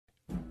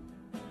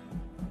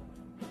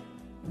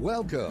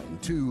Welcome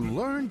to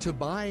Learn to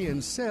Buy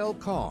and Sell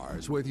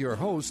Cars with your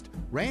host,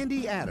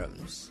 Randy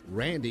Adams.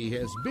 Randy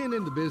has been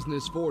in the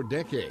business for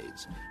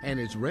decades and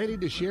is ready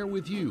to share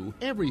with you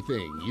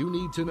everything you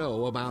need to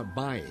know about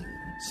buying,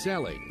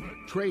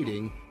 selling,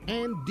 trading,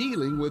 and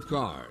dealing with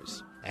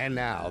cars. And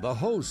now, the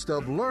host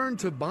of Learn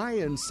to Buy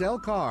and Sell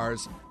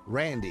Cars,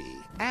 Randy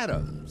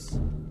Adams.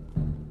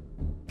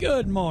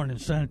 Good morning,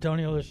 San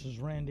Antonio. This is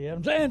Randy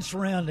Adams and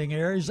surrounding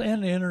areas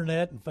and the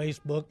internet and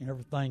Facebook and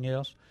everything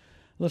else.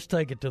 Let's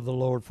take it to the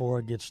Lord before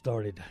I get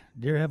started.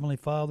 Dear Heavenly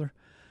Father,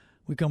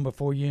 we come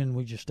before you and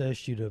we just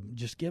ask you to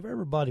just give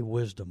everybody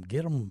wisdom.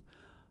 Give them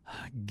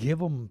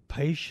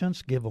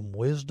patience, give them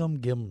wisdom,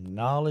 give them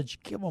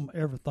knowledge, give them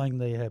everything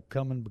they have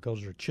coming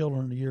because they're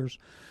children of yours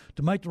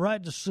to make the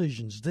right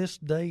decisions this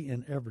day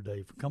and every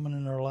day for coming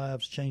in our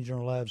lives, changing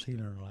our lives,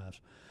 healing our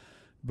lives.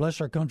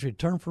 Bless our country to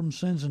turn from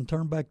sins and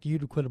turn back to you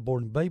to quit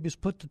aborting babies.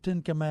 Put the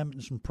 10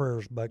 Commandments and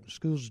prayers back in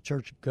schools, the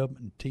church,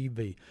 government, and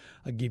TV.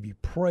 I give you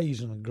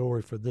praise and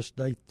glory for this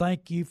day.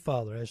 Thank you,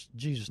 Father. That's in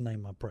Jesus'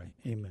 name I pray.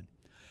 Amen.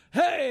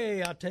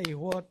 Hey, I tell you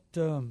what,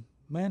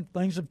 man,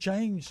 things have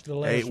changed the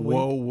last week.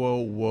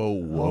 Whoa.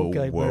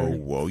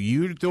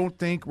 You don't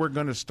think we're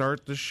going to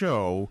start the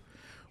show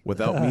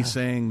without me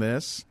saying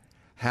this?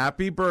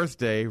 Happy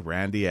birthday,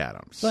 Randy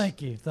Adams.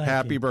 Thank you.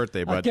 Happy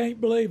birthday, bud. I can't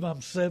believe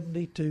I'm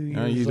 72 years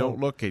old. You don't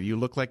look it. You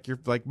look like you're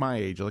like my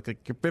age. You look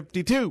like you're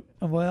 52.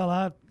 Well,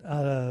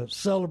 I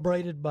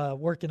celebrated by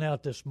working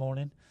out this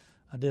morning.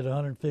 I did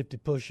 150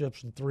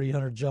 push-ups and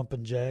 300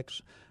 jumping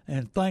jacks.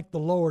 And thank the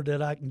Lord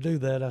that I can do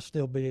that. I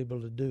still be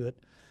able to do it.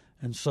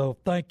 And so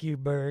thank you,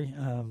 Barry.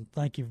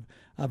 Thank you.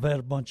 I've had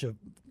a bunch of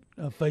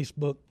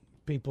Facebook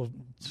people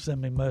send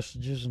me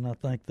messages, and I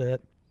thank that.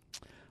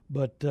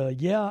 But,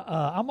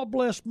 I'm a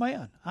blessed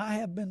man. I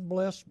have been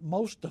blessed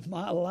most of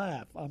my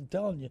life. I'm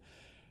telling you,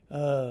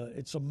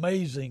 it's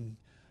amazing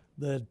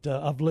that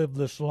I've lived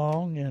this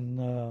long.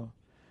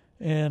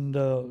 And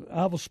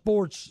I was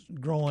sports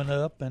growing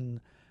up, and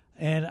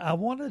I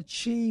want to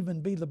achieve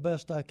and be the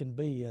best I can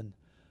be. And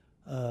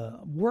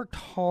worked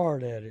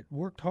hard at it.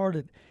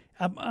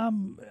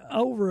 I'm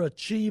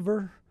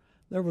overachiever.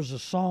 There was a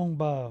song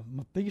by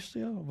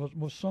Mathesia.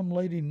 Was some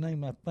lady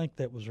named, I think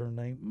that was her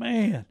name.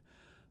 Man.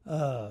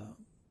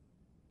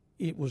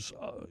 It was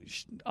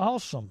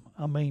awesome.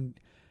 I mean,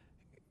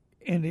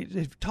 and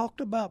it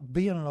talked about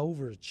being an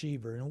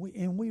overachiever,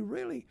 and we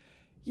really,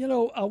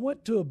 I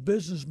went to a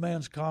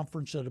businessman's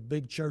conference at a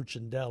big church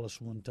in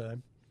Dallas one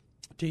time,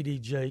 T.D.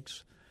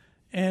 Jakes,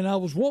 and I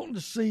was wanting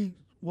to see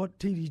what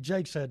T.D.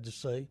 Jakes had to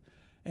say,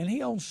 and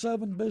he owns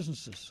 7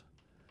 businesses,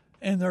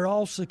 and they're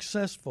all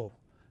successful.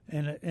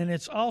 And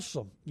it's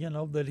awesome,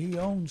 that he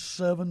owns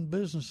 7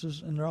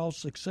 businesses and they're all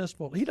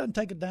successful. He doesn't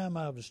take a dime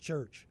out of his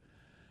church.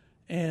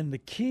 And the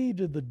key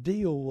to the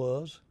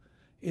deal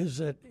is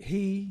that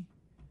he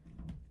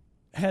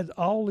had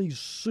all these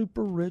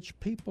super rich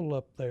people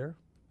up there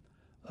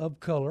of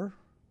color,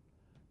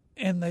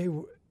 and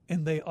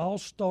they all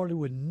started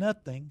with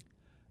nothing,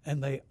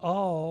 and they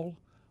all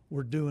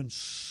were doing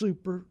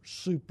super,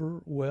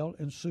 super well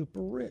and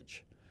super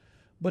rich.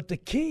 But the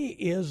key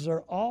is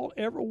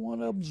every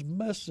one of them's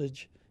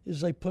message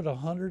is they put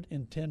 110%.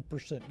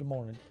 Good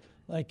morning.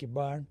 Thank you,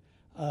 Byron.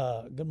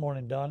 Good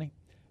morning, Donnie.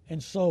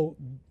 And so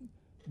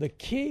the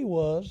key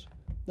was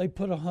they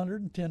put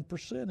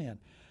 110% in.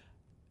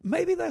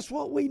 Maybe that's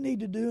what we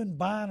need to do in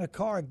buying a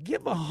car.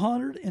 Give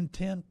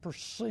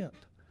 110%.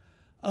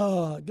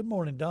 Good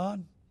morning,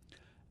 Don.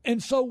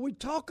 And so we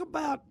talk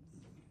about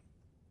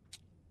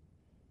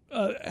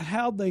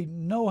how they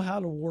know how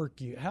to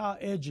work you, how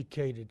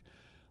educated,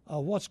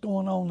 what's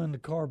going on in the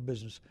car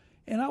business.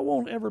 And I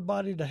want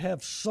everybody to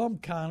have some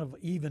kind of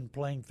even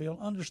playing field,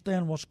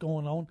 understand what's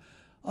going on,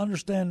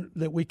 understand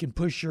that we can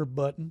push your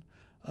button.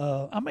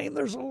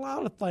 There's a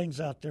lot of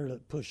things out there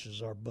that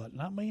pushes our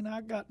button.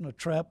 I got in a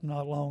trap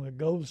not long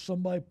ago.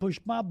 Somebody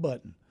pushed my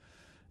button.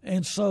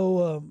 And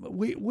so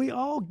we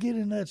all get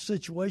in that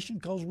situation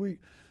because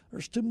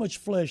there's too much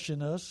flesh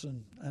in us,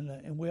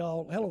 and we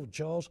all, hello,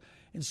 Charles.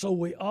 And so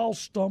we all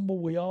stumble.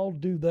 We all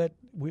do that.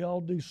 We all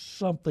do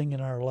something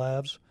in our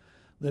lives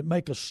that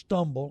make us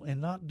stumble and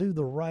not do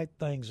the right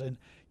things. And,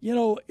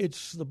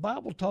 it's the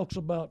Bible talks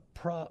about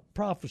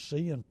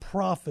prophecy and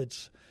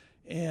prophets.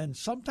 And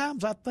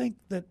sometimes I think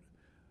that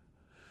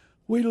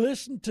we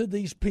listen to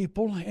these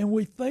people and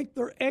we think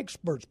they're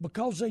experts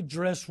because they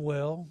dress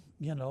well.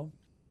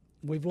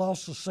 We've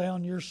lost the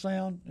sound. Your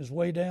sound is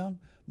way down.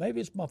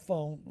 Maybe it's my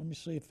phone. Let me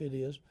see if it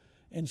is.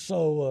 And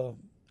so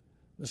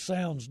the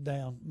sound's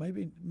down.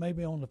 Maybe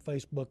on the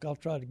Facebook, I'll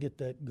try to get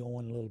that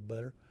going a little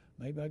better.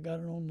 Maybe I got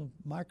it on the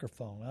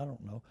microphone. I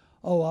don't know.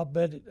 Oh, I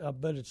bet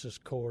it's this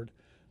cord.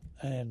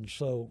 And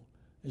so,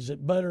 is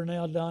it better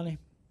now, Donnie?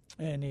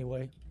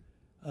 Anyway,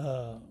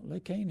 they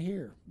can't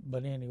hear.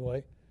 But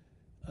anyway,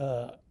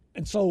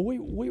 and so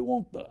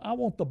I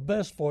want the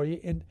best for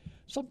you. And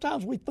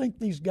sometimes we think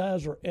these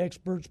guys are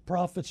experts,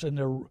 prophets, and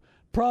their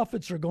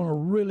prophets are going to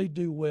really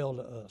do well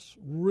to us,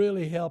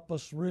 really help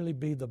us, really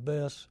be the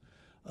best,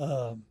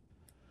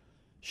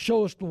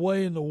 show us the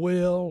way and the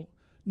will,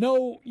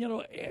 No,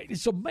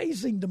 it's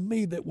amazing to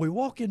me that we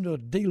walk into a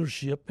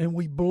dealership and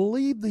we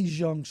believe these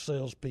young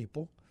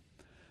salespeople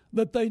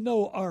that they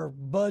know our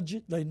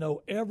budget, they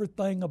know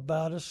everything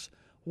about us,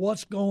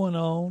 what's going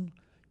on.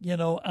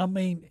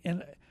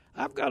 And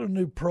I've got a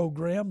new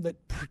program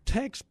that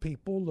protects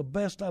people the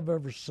best I've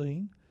ever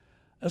seen,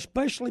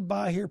 especially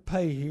buy here,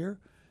 pay here,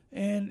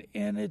 and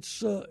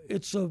it's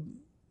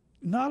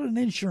not an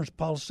insurance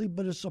policy,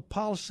 but it's a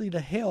policy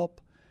to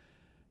help.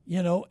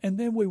 And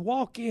then we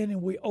walk in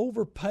and we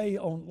overpay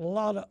on a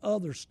lot of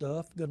other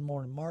stuff. Good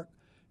morning, Mark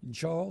and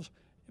Charles,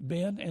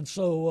 Ben. And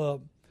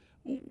so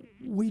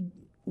we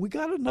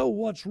got to know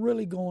what's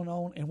really going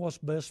on and what's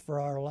best for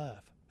our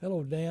life.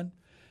 Hello, Dan.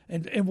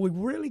 And we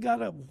really got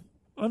to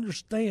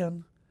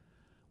understand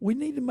we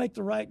need to make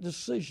the right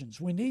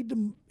decisions.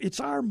 It's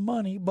our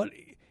money, but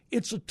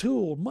it's a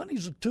tool.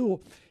 Money's a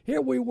tool.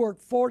 Here we work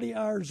 40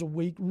 hours a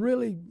week,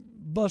 really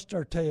bust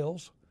our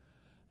tails.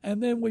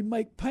 And then we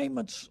make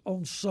payments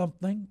on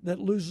something that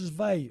loses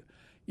value.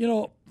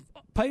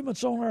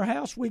 Payments on our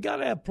house, we got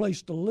to have a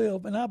place to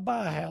live. And I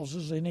buy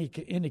houses in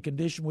any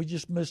condition. We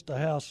just missed a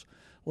house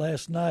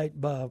last night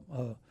by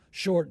a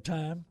short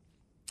time.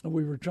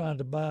 We were trying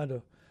to buy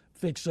to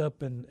fix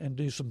up and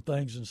do some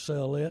things and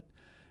sell it.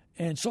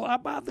 And so I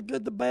buy the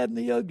good, the bad, and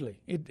the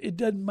ugly. It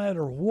doesn't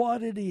matter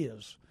what it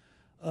is.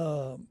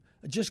 I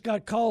just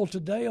got called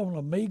today on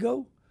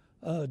Amigo.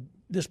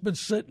 That's been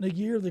sitting a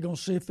year. They're going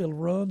to see if it'll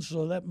run,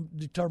 so that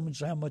determines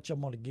how much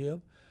I'm going to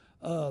give.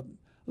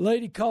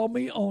 Lady called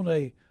me on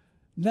a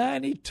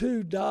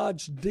 92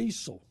 Dodge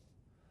Diesel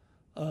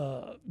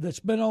that's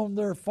been on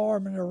their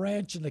farm and their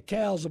ranch, and the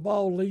cows have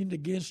all leaned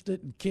against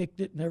it and kicked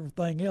it and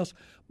everything else.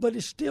 But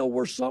it's still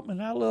worth something,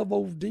 and I love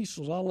old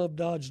diesels. I love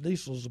Dodge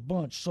Diesels a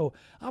bunch. So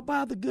I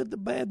buy the good, the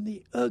bad, and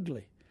the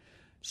ugly.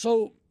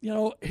 So,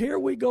 here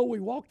we go. We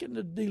walk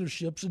into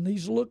dealerships, and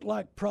these look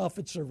like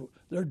prophets.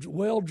 They're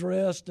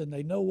well-dressed, and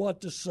they know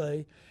what to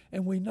say,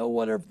 and we know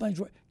what everything's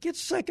right. Get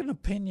second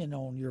opinion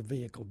on your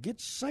vehicle. Get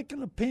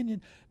second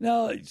opinion.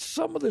 Now,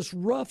 some of this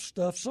rough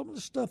stuff, some of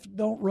the stuff that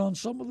don't run,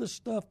 some of the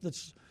stuff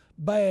that's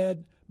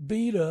bad,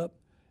 beat up,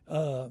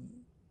 I'll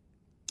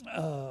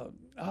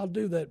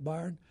do that,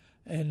 Byron.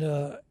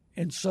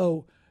 And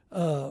so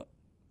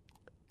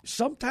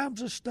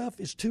sometimes this stuff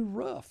is too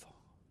rough.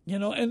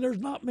 And there's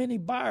not many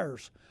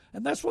buyers.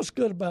 And that's what's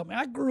good about me.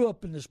 I grew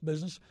up in this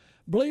business.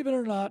 Believe it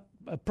or not,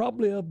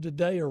 probably of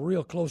today or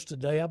real close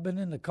today, I've been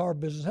in the car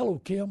business.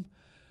 Hello, Kim.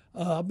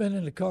 I've been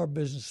in the car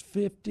business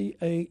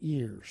 58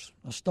 years.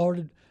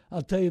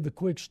 I'll tell you the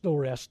quick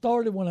story. I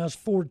started when I was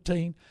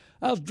 14.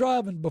 I was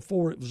driving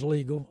before it was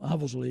legal. I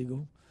was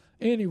legal.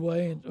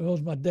 Anyway, it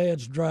was my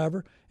dad's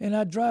driver. And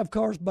I'd drive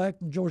cars back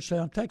from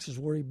Georgetown, Texas,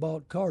 where he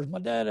bought cars. My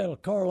dad had a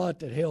car lot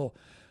that held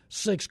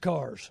 6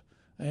 cars,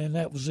 and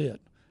that was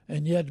it.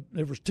 And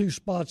there was 2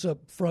 spots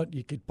up front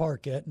you could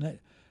park at.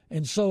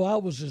 And so I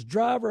was his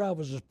driver, I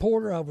was his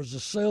porter, I was a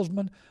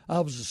salesman,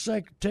 I was a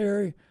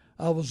secretary,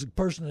 I was the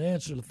person that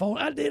answered the phone.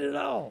 I did it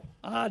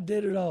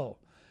all.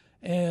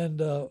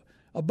 And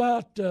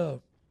about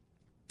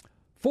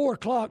 4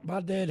 o'clock,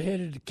 my dad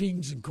headed to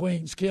Kings and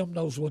Queens. Kim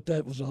knows what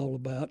that was all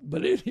about.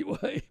 But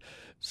anyway,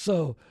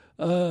 so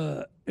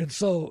I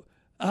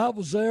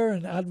was there,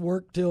 and I'd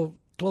work till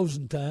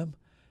closing time.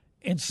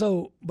 And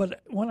so, but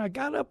when I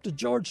got up to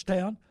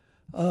Georgetown,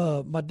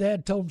 my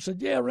dad told him,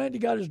 said, yeah, Randy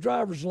got his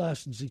driver's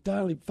license. He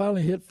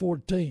finally hit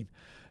 14.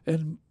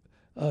 And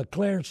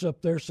Clarence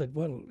up there said,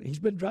 well, he's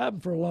been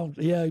driving for a long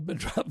time. Yeah, he's been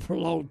driving for a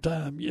long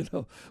time,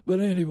 But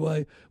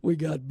anyway, we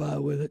got by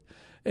with it.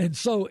 And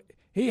so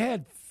he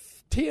had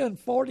 10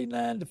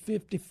 49 to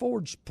 50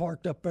 Fords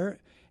parked up there,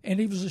 and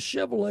he was a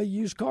Chevrolet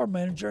used car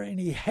manager, and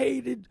he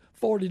hated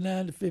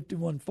 49 to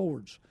 51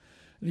 Fords.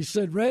 And he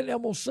said, Randy,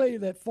 I'm going to sell you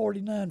that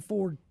 49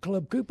 Ford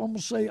Club Coupe. I'm going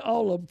to sell you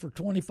all of them for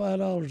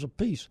 $25 a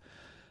piece.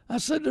 I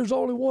said, there's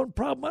only one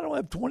problem. I don't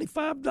have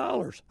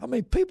 $25. I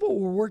mean, people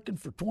were working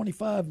for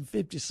 25 and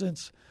 50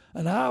 cents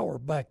an hour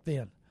back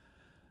then.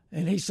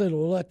 And he said,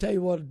 well, I tell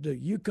you what to do.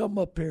 You come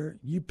up here,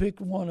 you pick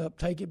one up,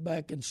 take it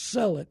back and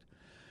sell it.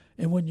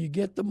 And when you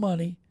get the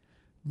money,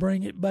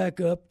 bring it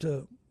back up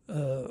to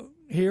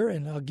here,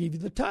 and I'll give you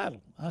the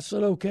title. I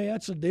said, okay,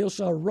 that's a deal.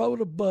 So I rode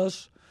a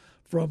bus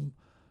from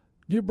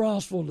New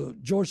Braunfels to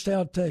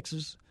Georgetown,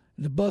 Texas.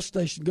 And the bus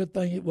station, good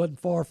thing it wasn't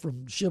far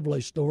from the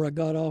Chevrolet store. I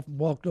got off and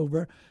walked over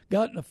there.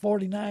 Got in a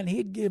 49.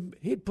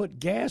 He'd put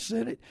gas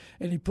in it,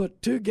 and he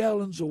put 2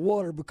 gallons of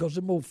water because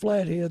them old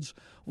flatheads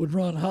would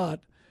run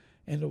hot.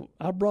 And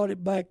I brought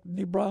it back to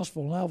New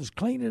Braunfels, and I was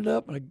cleaning it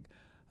up, and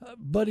a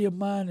buddy of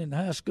mine in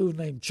high school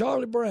named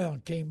Charlie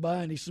Brown came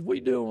by, and he said, what are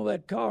you doing with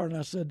that car? And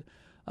I said,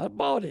 I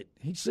bought it.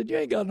 He said, you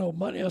ain't got no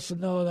money. I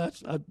said, no,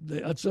 that's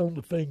on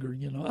the finger.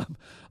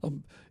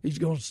 He's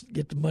going to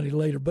get the money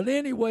later. But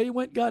anyway, he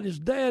went and got his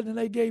dad, and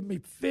they gave me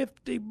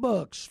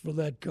 $50 for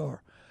that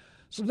car.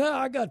 So now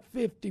I got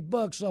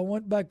 $50. So I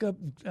went back up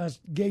and I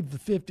gave the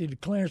 50 to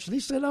Clarence. And he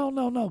said, oh,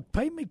 no,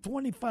 pay me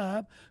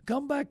 25.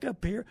 Come back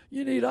up here.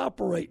 You need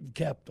operating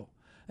capital.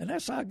 And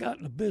that's how I got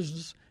in the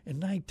business in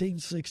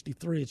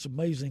 1963. It's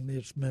amazing that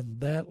it's been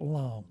that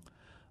long.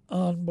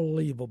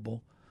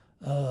 unbelievable.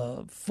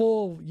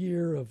 Full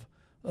year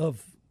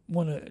of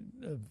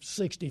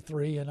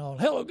 63 and all.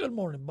 Hello, good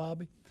morning,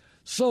 Bobby.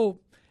 So,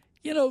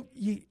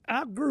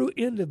 I grew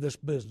into this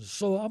business.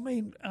 So, I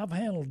mean, I've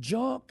handled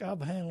junk.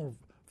 I've handled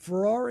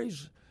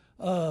Ferraris.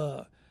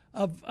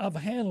 I've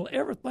handled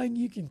everything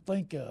you can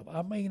think of.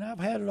 I mean, I've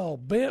had it all: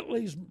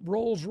 Bentleys,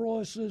 Rolls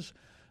Royces,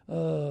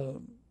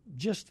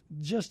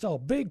 just all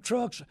big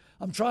trucks.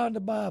 I'm trying to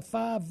buy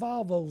 5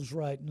 Volvos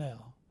right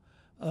now.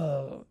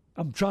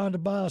 I'm trying to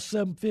buy a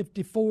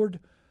 750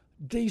 Ford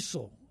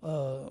diesel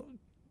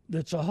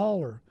that's a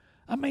hauler.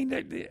 I mean,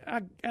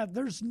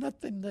 there's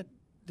nothing that's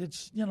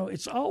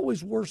it's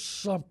always worth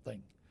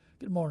something.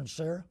 Good morning,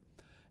 Sarah.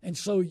 And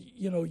so,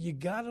 you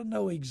got to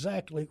know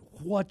exactly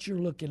what you're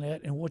looking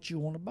at and what you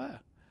want to buy.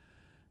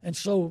 And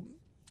so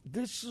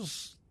this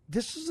is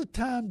a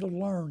time to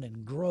learn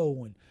and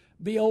grow and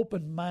be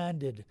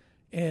open-minded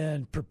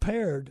and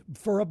prepared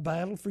for a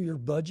battle for your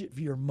budget,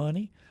 for your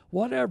money,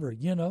 whatever,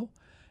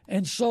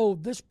 And so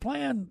this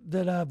plan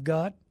that I've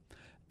got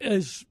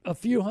is a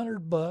few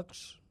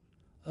 $100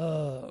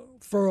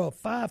 for a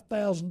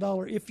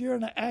 $5,000. If you're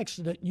in an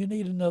accident and you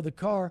need another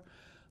car,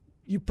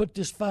 you put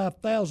this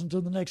 $5,000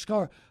 to the next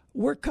car.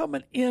 We're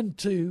coming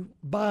into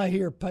buy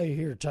here, pay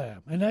here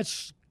time, and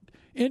that's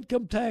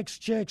income tax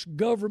checks,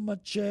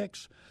 government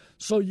checks.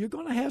 So you're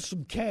going to have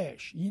some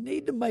cash. You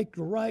need to make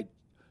the right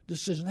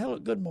decision. Hello,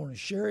 good morning,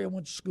 Sherry. I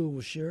went to school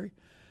with Sherry.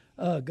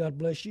 God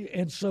bless you.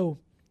 And so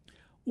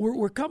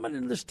we're coming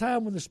into this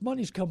time when this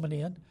money's coming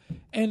in,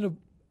 and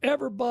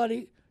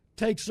everybody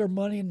takes their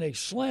money and they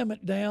slam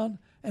it down,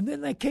 and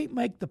then they can't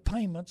make the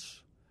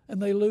payments. And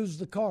they lose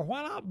the car.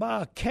 Why not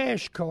buy a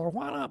cash car?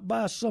 Why not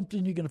buy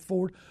something you can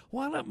afford?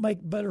 Why not make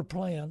better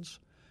plans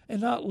and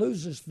not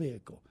lose this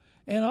vehicle?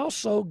 And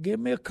also,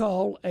 give me a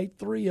call,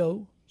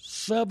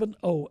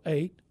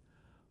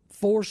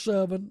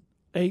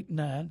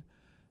 830-708-4789,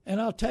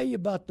 and I'll tell you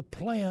about the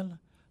plan,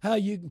 how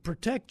you can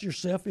protect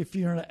yourself if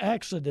you're in an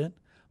accident,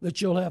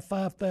 that you'll have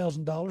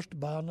 $5,000 to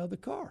buy another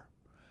car.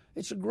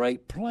 It's a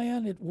great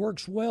plan. It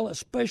works well,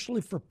 especially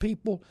for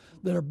people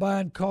that are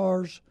buying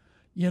cars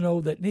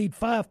that need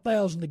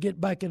 $5,000 to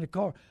get back in the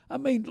car. I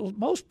mean,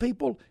 most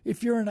people,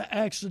 if you're in an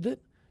accident,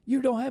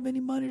 you don't have any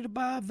money to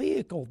buy a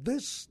vehicle.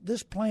 This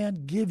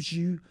plan gives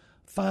you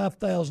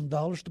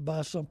 $5,000 to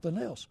buy something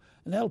else,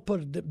 and that'll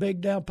put a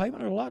big down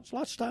payment. Or lots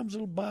of times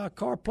it'll buy a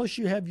car. Plus,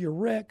 you have your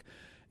wreck,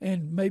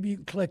 and maybe you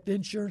can collect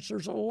insurance.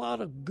 There's a lot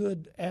of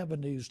good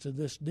avenues to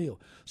this deal.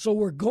 So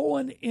we're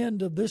going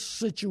into this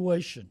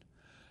situation,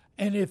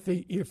 and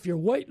if you're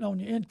waiting on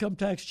your income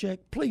tax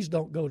check, please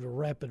don't go to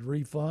Rapid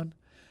Refund.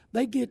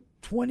 They get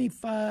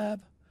 25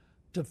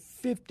 to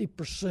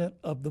 50%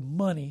 of the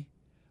money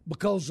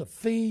because of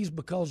fees,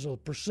 because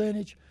of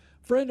brandage.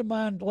 A friend of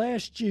mine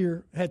last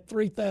year had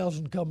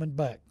 $3,000 coming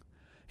back.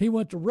 He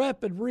went to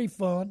Rapid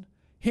Refund.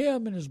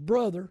 Him and his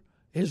brother,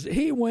 his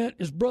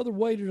brother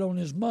waited on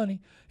his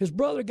money. His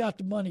brother got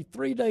the money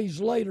 3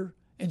 days later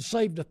and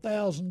saved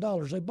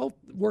 $1,000. They both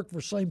worked for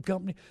the same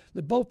company.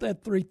 They both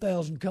had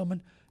 $3,000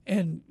 coming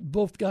and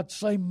both got the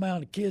same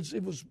amount of kids.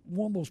 It was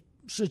one of those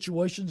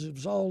situations. It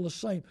was all the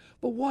same.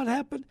 But what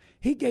happened?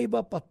 He gave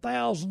up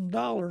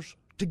 $1,000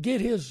 to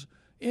get his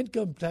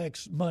income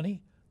tax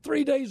money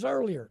 3 days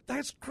earlier.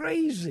 That's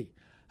crazy.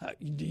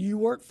 Do you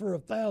work for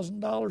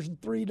 $1,000 in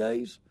 3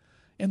 days,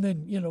 and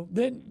then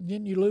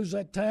then you lose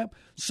that time?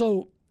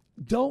 So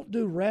don't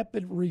do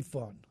Rapid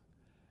Refund.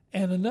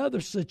 And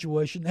another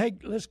situation. Hey,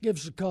 let's give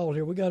us a call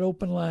here. We got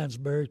open lines,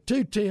 Barry.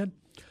 210.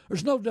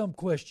 There's no dumb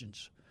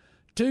questions.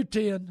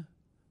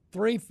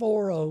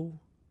 210-340.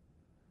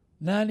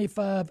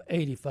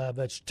 9585.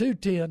 That's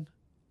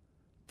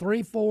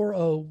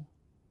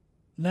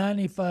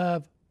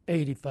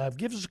 210-340-9585.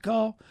 Give us a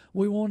call.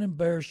 We won't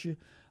embarrass you.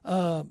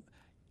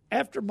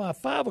 After my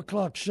 5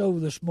 o'clock show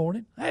this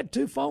morning, I had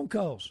 2 phone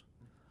calls.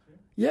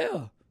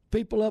 Yeah,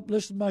 people up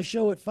listening to my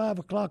show at 5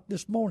 o'clock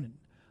this morning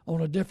on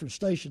a different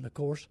station, of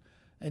course.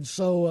 And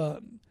so,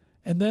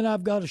 and then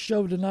I've got a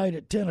show tonight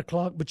at 10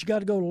 o'clock, but you got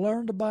to go to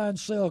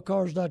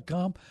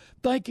learntobuyandsellcars.com.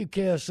 Thank you,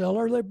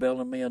 KSL. They're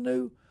building me a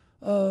new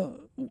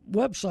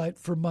website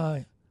for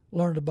my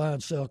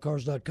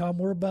learntobuyandsellcars.com.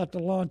 We're about to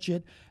launch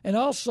it. And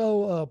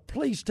also,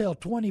 please tell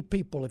 20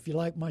 people if you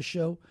like my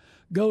show.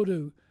 Go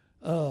to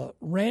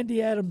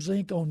Randy Adams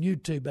Inc. on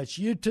YouTube. That's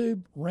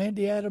YouTube,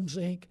 Randy Adams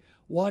Inc.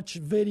 Watch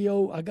the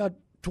video. I got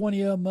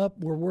 20 of them up.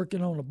 We're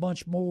working on a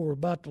bunch more. We're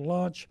about to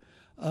launch.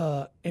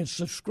 And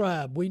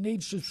subscribe. We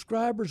need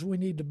subscribers. We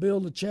need to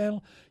build a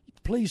channel.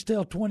 Please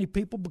tell 20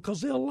 people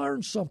because they'll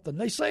learn something.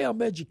 They say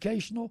I'm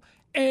educational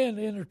and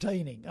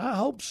entertaining. I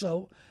hope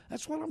so.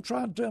 That's what I'm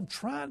trying to do. I'm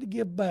trying to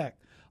give back.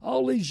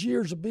 All these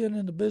years of being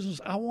in the business,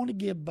 I want to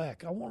give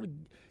back. I want to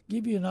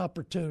give you an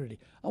opportunity.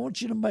 I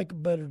want you to make a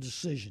better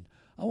decision.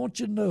 I want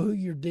you to know who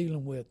you're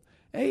dealing with.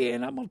 Hey,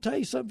 and I'm going to tell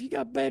you something. If you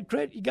got bad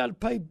credit, you got to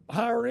pay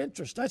higher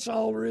interest. That's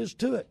all there is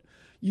to it.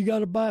 You got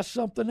to buy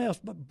something else.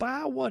 But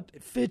buy what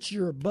fits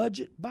your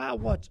budget. Buy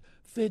what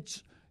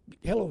fits.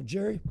 Hello,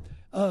 Jerry.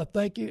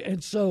 Thank you.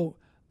 And so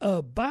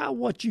buy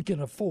what you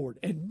can afford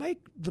and make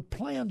the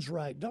plans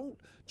right. Don't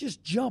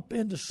just jump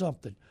into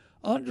something.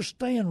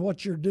 Understand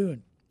what you're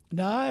doing.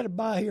 Now, I had a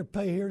buy here,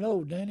 pay here.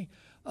 No, Danny,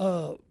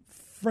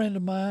 friend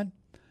of mine,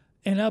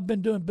 and I've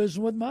been doing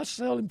business with him. I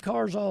sell him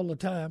cars all the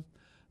time.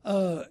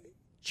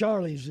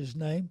 Charlie's his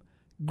name.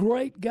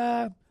 Great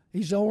guy.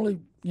 He's only,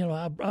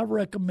 I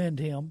recommend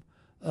him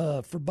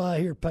for buy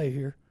here, pay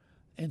here.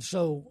 And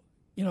so,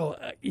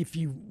 if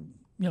you,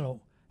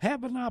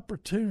 have an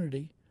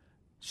opportunity,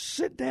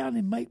 sit down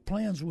and make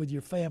plans with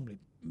your family.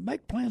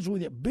 Make plans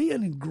with it. Be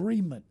in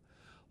agreement.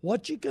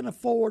 What you can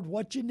afford,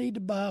 what you need to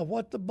buy,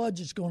 what the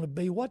budget's going to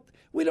be.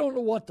 We don't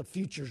know what the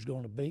future's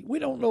going to be. We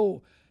don't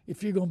know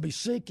if you're going to be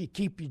sick, you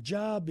keep your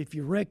job. If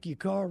you wreck your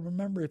car,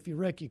 remember, if you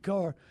wreck your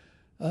car,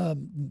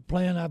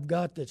 plan I've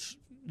got that's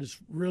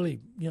really,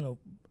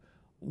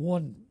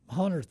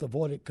 1/100th of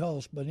what it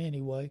costs. But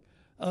anyway,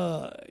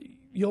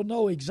 you'll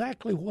know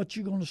exactly what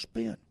you're going to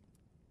spend.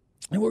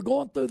 And we're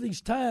going through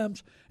these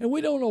times, and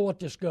we don't know what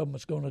this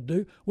government's going to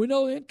do. We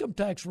know the income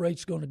tax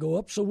rate's going to go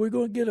up, so we're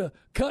going to get a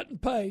cut in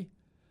pay.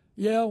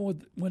 Yeah,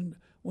 when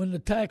the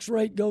tax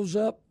rate goes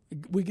up,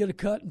 we get a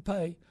cut in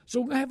pay. So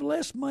we're going to have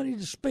less money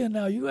to spend.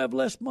 Now, you have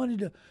less money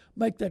to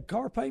make that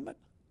car payment?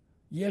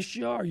 Yes,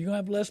 you are. You're going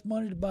to have less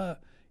money to buy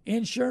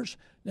insurance.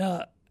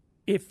 Now,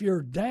 if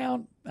you're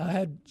down, I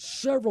had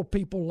several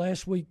people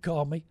last week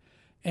call me,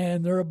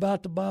 and they're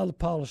about to buy the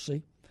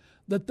policy,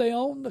 that they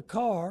own the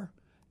car,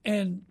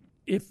 and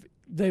if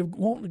they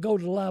want to go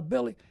to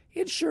liability,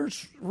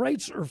 insurance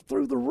rates are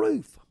through the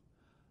roof.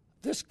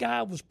 This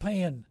guy was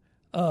paying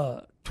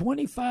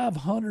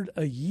 $2,500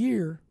 a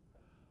year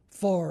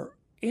for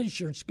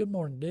insurance. Good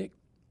morning, Dick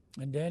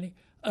and Danny.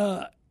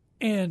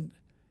 And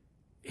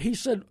he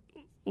said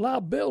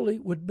liability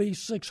would be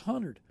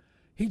 $600.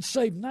 He'd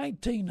save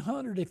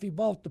 $1,900 if he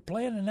bought the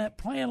plan, and that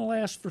plan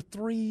lasts for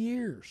 3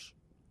 years.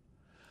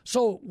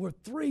 So with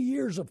 3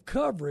 years of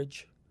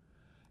coverage,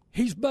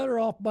 he's better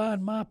off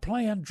buying my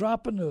plan,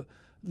 dropping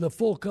the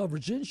full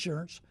coverage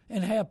insurance,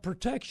 and have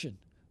protection.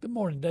 Good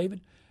morning,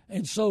 David.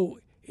 And so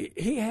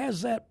he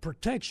has that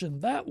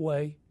protection that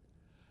way,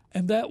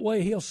 and that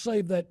way he'll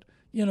save that,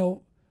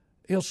 he'll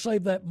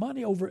save that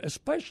money over,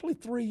 especially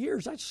 3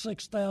 years. That's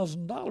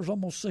 $6,000,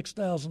 almost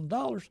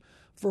 $6,000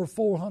 for a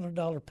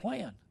 $400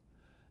 plan.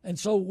 And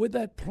so with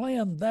that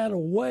plan that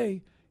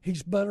away,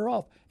 he's better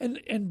off.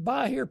 And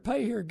buy here,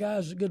 pay here,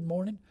 guys, good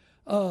morning.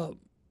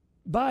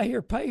 Buy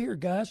here, pay here,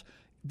 guys.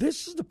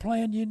 This is the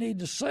plan you need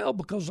to sell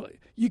because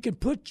you can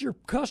put your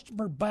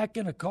customer back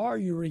in a car.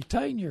 You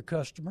retain your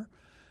customer.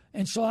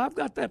 And so I've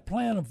got that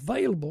plan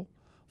available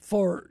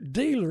for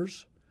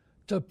dealers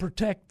to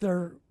protect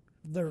their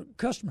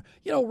customer.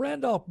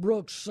 Randolph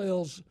Brooks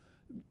sells,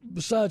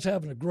 besides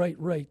having a great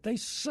rate, they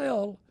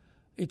sell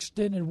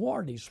extended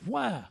warranties.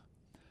 Why?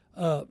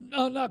 No,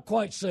 not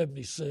quite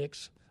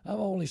 76. I'm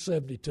only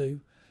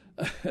 72.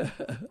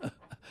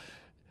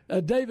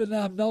 David and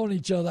I have known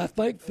each other, I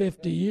think,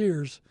 50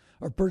 years,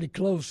 or pretty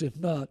close, if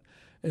not.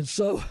 And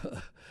so,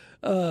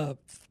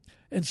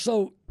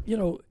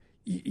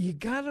 you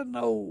got to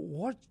know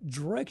what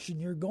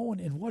direction you're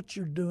going and what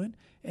you're doing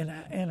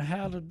and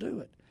how to do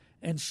it.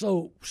 And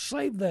so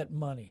save that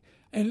money.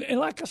 And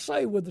like I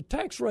say, with the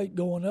tax rate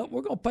going up,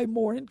 we're going to pay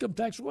more income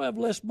tax. We'll have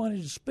less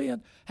money to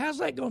spend. How's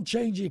that going to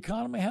change the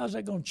economy? How's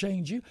that going to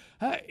change you?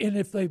 And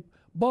if they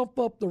bump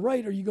up the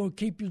rate, are you going to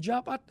keep your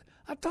job?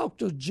 I talked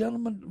to a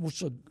gentleman who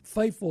was a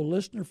faithful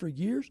listener for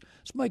years.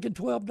 He's making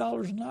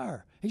 $12 an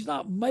hour. He's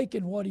not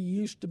making what he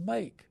used to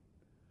make.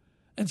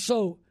 And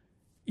so,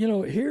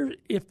 here,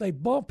 if they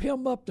bump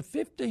him up to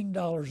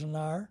 $15 an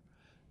hour,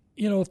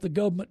 if the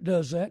government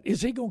does that,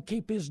 is he going to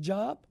keep his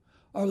job?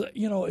 Or,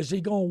 is he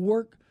going to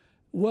work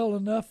well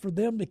enough for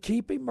them to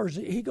keep him, or is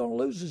he going to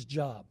lose his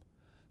job?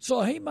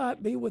 So he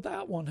might be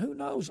without one. Who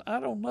knows?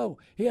 I don't know.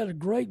 He had a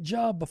great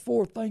job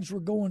before things were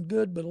going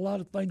good, but a lot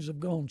of things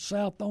have gone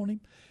south on him.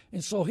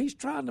 And so he's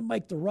trying to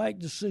make the right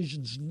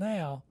decisions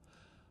now.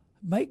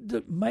 Make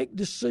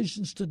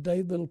decisions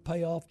today that'll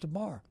pay off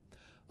tomorrow.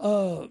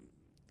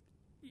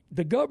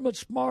 The government's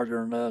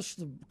smarter than us.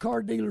 The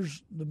car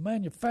dealers, the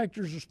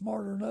manufacturers are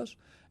smarter than us.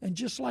 And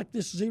just like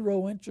this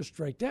zero interest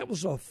rate, that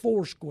was a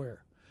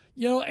foursquare.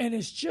 And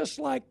it's just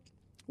like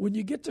when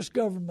you get this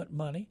government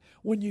money,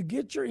 when you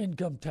get your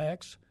income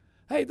tax,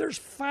 hey, there's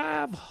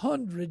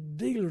 500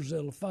 dealers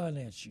that'll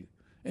finance you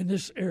in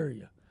this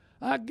area.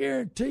 I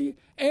guarantee you,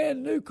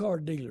 and new car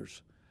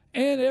dealers,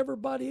 and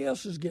everybody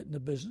else is getting the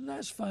business.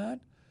 That's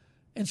fine.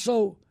 And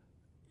so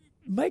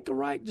make a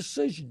right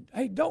decision.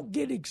 Hey, don't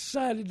get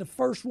excited the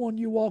first one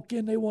you walk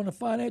in, they want to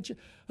finance you.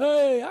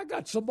 Hey, I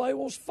got somebody who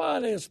wants to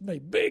finance me.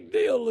 Big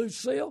deal,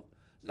 Lucille.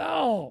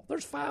 No,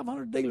 there's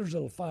 500 dealers that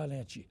will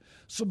finance you.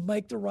 So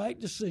make the right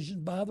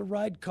decision, buy the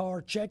right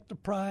car, check the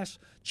price,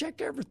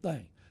 check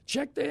everything.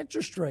 Check the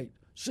interest rate.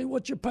 See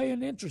what you're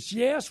paying interest.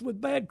 Yes,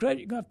 with bad credit,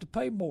 you're going to have to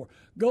pay more.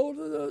 Go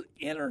to the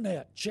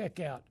internet, check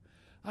out.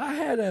 I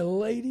had a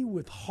lady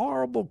with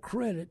horrible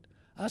credit.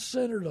 I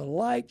sent her to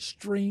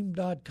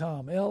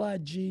lightstream.com,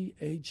 Light,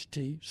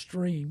 stream,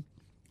 STREAM.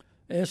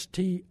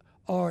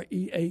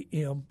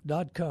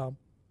 SREAM.com.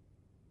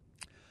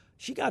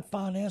 She got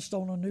financed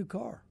on a new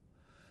car.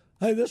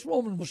 Hey, this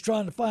woman was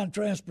trying to find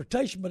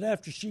transportation, but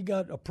after she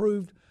got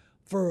approved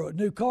for a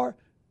new car,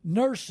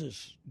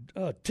 nurses,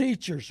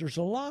 teachers, there's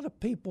a lot of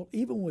people,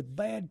 even with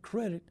bad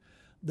credit,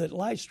 that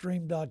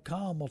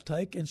Lightstream.com will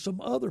take, and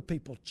some other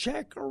people.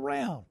 Check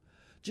around.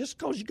 Just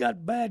because you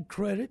got bad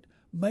credit,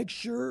 make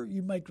sure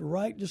you make the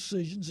right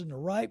decisions in the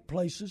right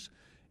places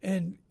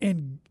and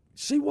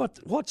see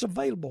what's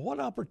available, what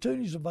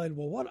opportunities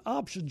available, what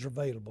options are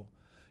available.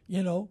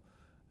 You know,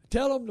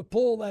 tell them to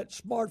pull that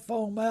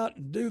smartphone out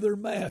and do their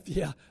math.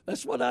 Yeah,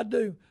 that's what I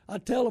do. I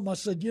tell them, I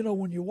said, you know,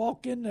 when you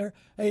walk in there,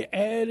 hey,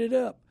 add it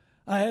up.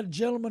 I had a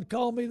gentleman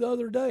call me the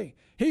other day.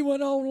 He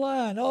went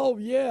online. Oh,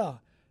 yeah.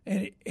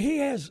 And he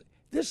has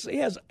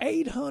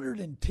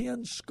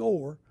 810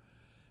 score.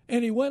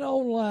 And he went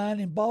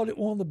online and bought it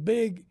one of the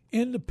big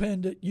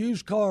independent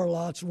used car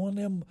lots, one of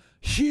them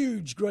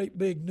huge, great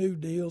big new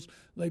deals.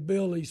 They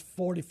build these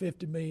 $40,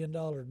 $50 million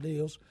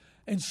deals.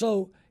 And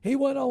so he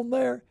went on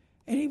there,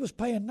 and he was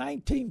paying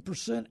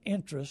 19%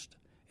 interest,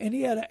 and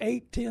he had an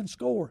 810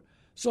 score.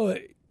 So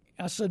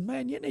I said,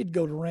 man, you need to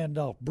go to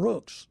Randolph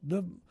Brooks.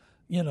 Then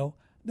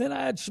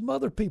I had some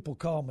other people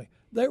call me.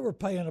 They were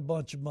paying a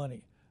bunch of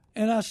money.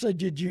 And I said,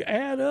 did you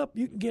add up?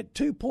 You can get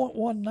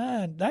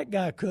 2.19. That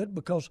guy could,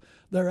 because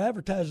they're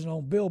advertising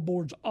on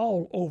billboards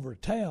all over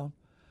town.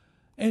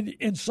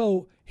 And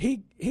so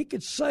he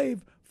could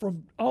save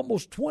from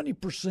almost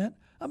 20%.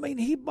 I mean,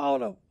 he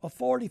bought a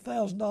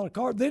 $40,000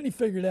 car. Then he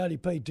figured out he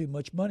paid too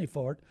much money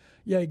for it.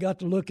 Yeah, he got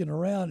to looking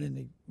around,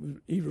 and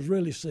he was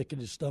really sick in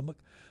his stomach.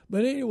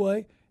 But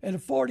anyway, at a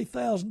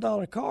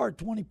 $40,000 car,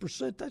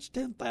 20%, that's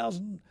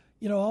 $10,000,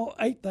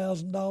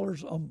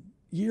 $8,000 a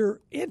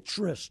year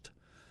interest.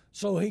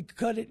 So he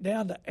cut it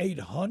down to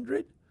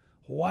 $800.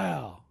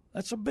 Wow,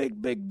 that's a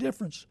big, big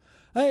difference.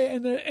 Hey,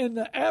 and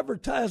the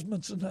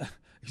advertisements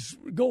is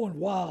going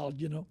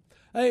wild, you know.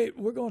 Hey,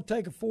 we're going to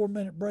take a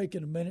 4-minute break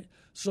in a minute.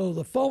 So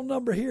the phone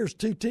number here is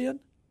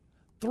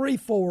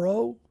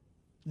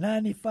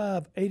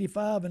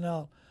 210-340-9585, and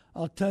I'll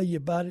tell you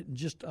about it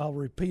I'll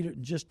repeat it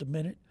in just a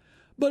minute.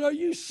 But are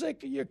you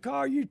sick of your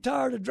car? You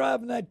tired of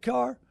driving that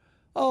car?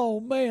 Oh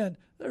man,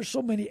 there's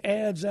so many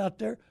ads out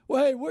there.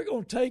 Well, hey, we're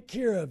going to take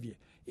care of you.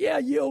 Yeah,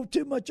 you owe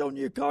too much on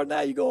your car.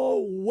 Now you're going to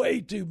owe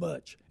way too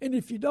much. And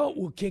if you don't,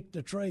 we'll kick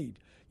the trade.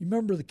 You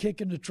remember the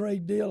kick in the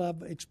trade deal?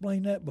 I've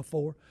explained that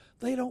before.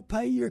 They don't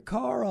pay your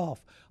car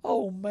off.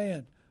 Oh,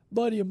 man.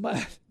 Buddy of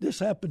mine, this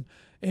happened,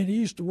 and he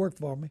used to work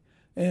for me.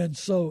 And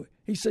so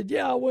he said,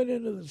 yeah, I went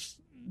into this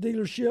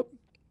dealership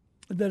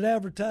that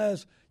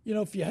advertised,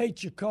 if you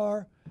hate your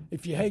car,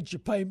 if you hate your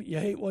payment, you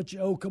hate what you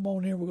owe, come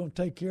on in, we're going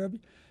to take care of you.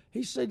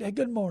 He said, hey,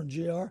 good morning,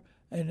 JR.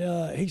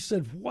 And he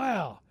said,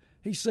 wow.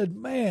 He said,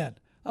 man,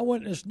 I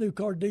went to this new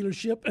car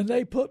dealership, and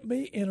they put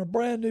me in a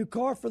brand new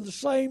car for the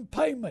same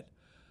payment.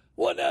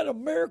 Wasn't that a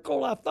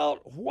miracle? I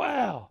thought,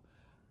 wow.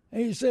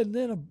 And he said, and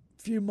then a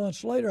few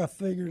months later, I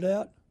figured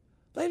out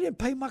they didn't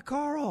pay my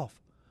car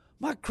off.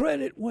 My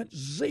credit went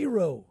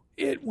zero.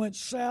 It went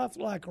south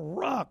like a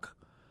rock.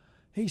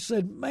 He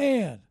said,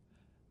 man.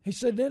 He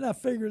said, then I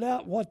figured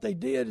out what they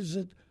did is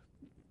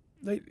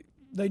that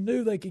they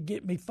knew they could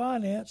get me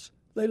financed.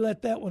 They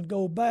let that one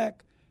go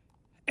back.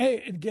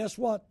 Hey, and guess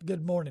what?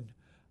 Good morning.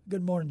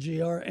 Good morning,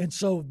 GR. And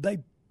so they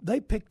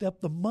picked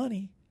up the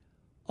money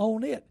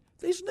on it.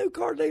 These new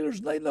car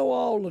dealers, they know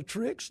all the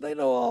tricks. They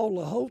know all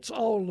the hotes,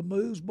 all the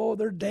moves. Boy,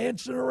 they're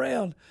dancing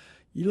around.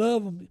 You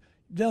love them.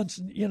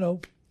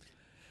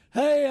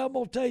 Hey, I'm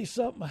going to tell you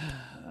something.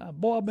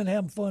 Boy, I've been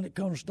having fun at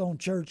Cornerstone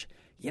Church.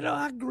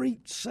 I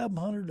greet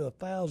 700 to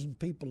 1,000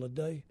 people a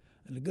day,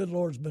 and the good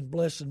Lord's been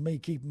blessing me,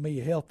 keeping me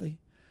healthy.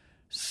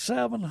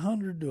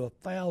 700 to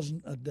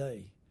 1,000 a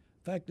day.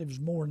 In fact, it was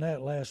more than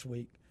that last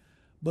week.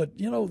 But,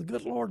 the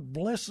good Lord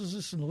blesses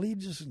us and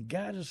leads us and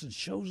guides us and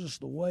shows us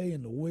the way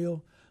and the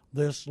will.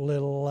 This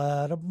little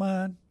light of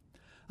mine,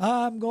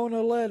 I'm going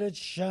to let it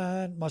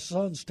shine. My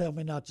sons tell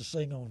me not to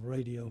sing on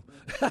radio.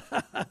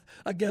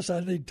 I guess I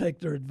need to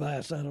take their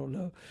advice. I don't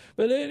know.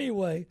 But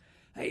anyway,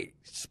 hey,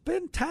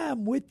 spend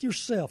time with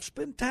yourself.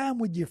 Spend time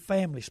with your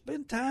family.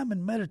 Spend time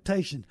in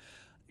meditation.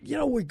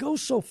 We go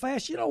so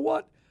fast. You know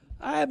what?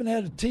 I haven't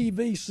had a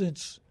TV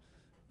since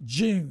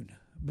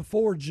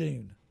before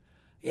June.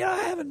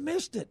 I haven't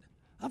missed it.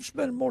 I'm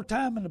spending more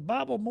time in the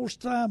Bible, more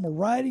time of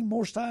writing,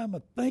 more time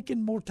of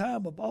thinking, more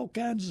time of all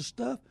kinds of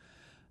stuff.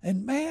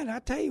 And, man, I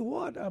tell you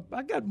what,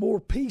 I got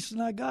more peace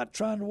than I got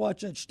trying to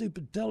watch that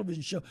stupid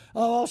television show. I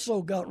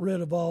also got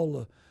rid of all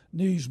the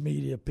news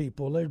media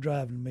people. They're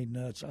driving me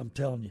nuts, I'm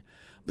telling you.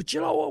 But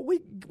you know what?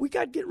 We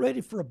got to get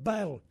ready for a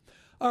battle.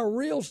 Our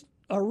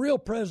real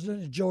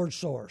president is George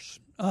Soros.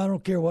 I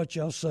don't care what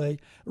y'all say.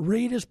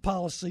 Read his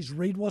policies.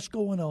 Read what's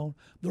going on.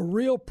 The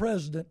real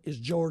president is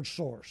George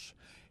Soros.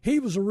 He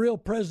was a real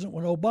president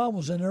when Obama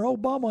was in there.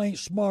 Obama ain't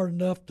smart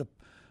enough to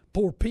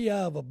pour pee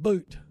out of a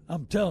boot.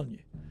 I'm telling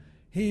you.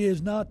 He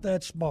is not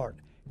that smart.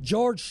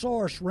 George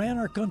Soros ran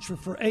our country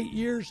for 8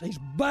 years. He's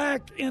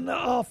back in the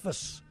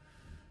office.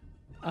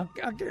 I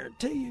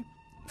guarantee you,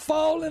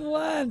 Fall in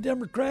line,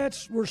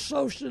 Democrats. We're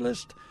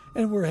socialist,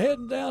 and we're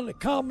heading down the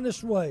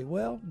communist way.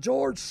 Well,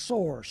 George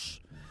Soros.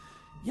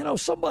 You know,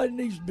 somebody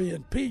needs to be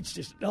impeached.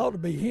 It ought to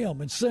be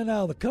him and sent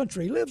out of the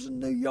country. He lives in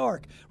New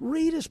York.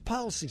 Read his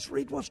policies.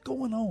 Read what's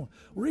going on.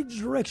 Read the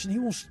direction he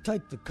wants to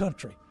take the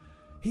country.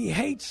 He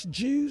hates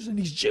Jews, and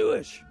he's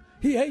Jewish.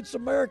 He hates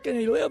America, and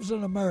he lives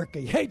in America.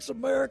 He hates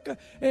America,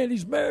 and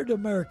he's married to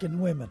American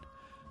women.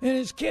 And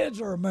his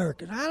kids are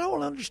American. I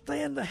don't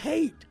understand the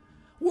hate.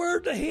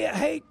 Where'd the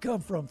hate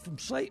come from? From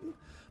Satan?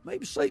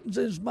 Maybe Satan's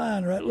in his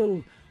mind,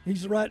 or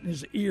he's right in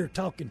his ear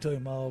talking to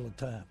him all the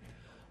time.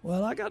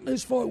 Well, I got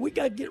news for you. We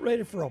got to get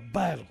ready for a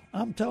battle.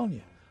 I'm telling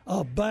you,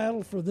 a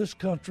battle for this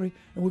country,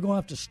 and we're going to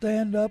have to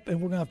stand up,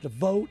 and we're going to have to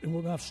vote, and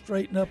we're going to have to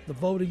straighten up the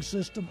voting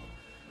system.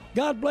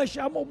 God bless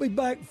you. I'm going to be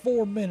back in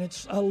 4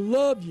 minutes. I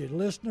love you,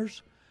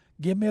 listeners.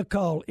 Give me a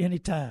call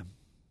anytime.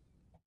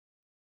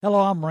 Hello,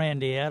 I'm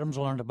Randy Adams,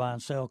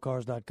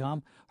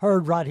 learntobuyandSellCars.com.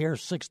 Heard right here,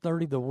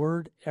 6:30, The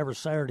Word, every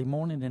Saturday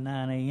morning at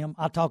 9 a.m.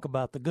 I talk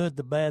about the good,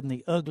 the bad, and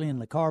the ugly in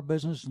the car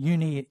business. You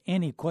need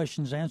any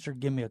questions answered,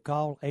 give me a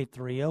call,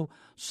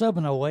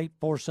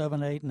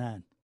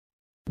 830-708-4789.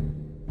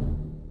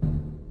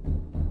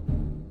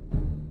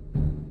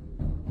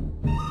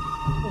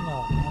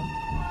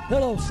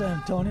 Hello, San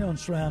Antonio and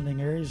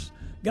surrounding areas.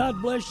 God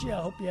bless you.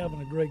 I hope you're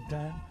having a great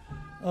time.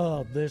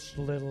 This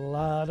little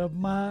light of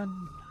mine,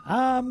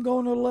 I'm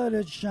going to let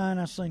it shine.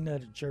 I sing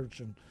that at church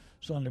on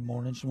Sunday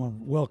mornings when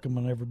I'm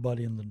welcoming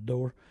everybody in the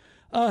door.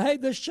 Hey,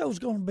 this show's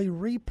going to be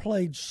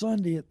replayed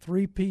Sunday at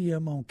 3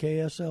 p.m. on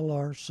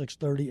KSLR,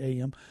 6:30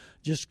 a.m.,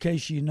 just in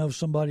case you know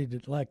somebody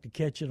that'd like to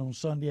catch it on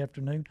Sunday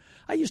afternoon.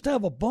 I used to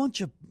have a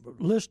bunch of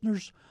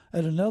listeners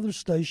at another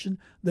station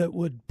that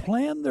would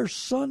plan their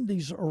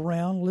Sundays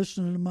around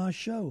listening to my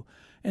show.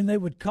 And they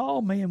would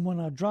call me, and when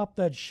I dropped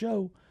that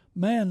show,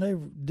 man, they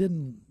were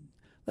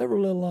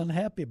a little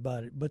unhappy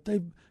about it, but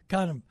they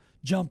kind of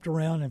jumped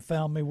around and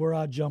found me where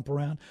I jump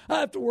around. I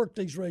have to work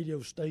these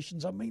radio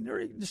stations. I mean,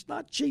 it's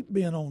not cheap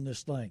being on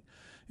this thing.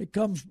 It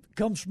comes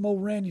from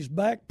old Randy's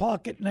back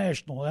pocket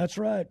national. That's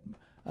right,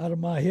 out of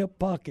my hip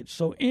pocket.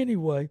 So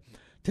anyway,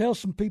 tell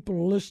some people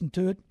to listen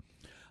to it.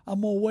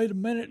 I'm going to wait a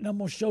minute, and I'm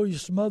going to show you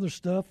some other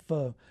stuff.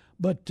 But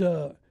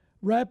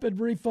rapid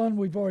refund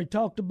we've already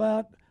talked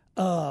about.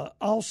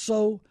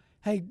 Also,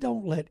 hey,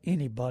 don't let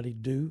anybody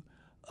do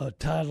a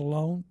title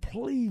loan.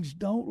 Please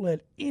don't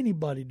let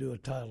anybody do a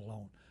title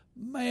loan.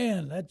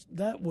 Man,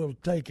 that will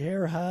take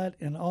hair, hide,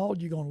 and all.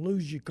 You're going to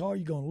lose your car.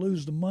 You're going to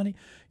lose the money.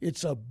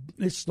 It's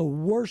the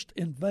worst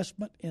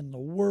investment in the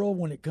world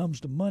when it comes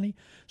to money.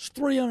 It's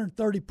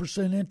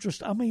 330%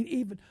 interest. I mean,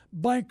 even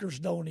bankers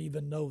don't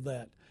even know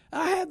that.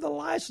 I had the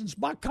license.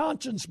 My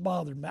conscience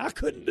bothered me. I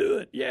couldn't do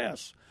it.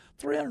 Yes,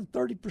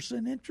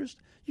 330% interest.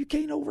 You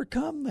can't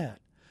overcome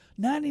that.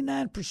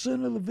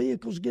 99% of the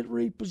vehicles get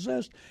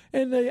repossessed,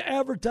 and they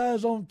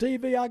advertise on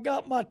TV, I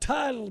got my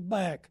title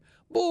back.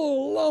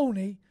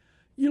 Baloney.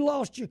 You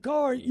lost your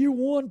car, you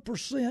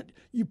 1%,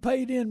 you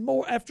paid in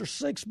more. After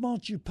 6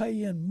 months, you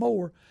pay in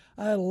more.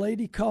 I had a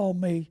lady call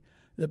me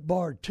that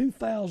borrowed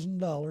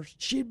 $2,000.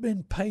 She'd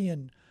been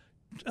paying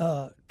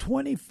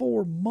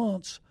 24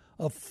 months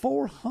of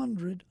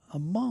 $400 a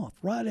month,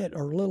 right at,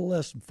 or a little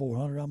less than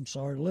 $400. I'm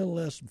sorry, a little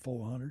less than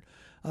 $400.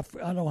 I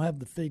don't have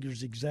the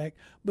figures exact,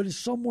 but it's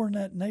somewhere in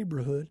that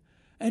neighborhood.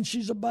 And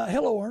she's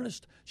hello,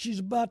 Ernest, she's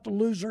about to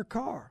lose her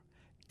car.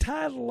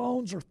 Title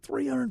loans are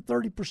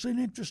 330%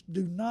 interest.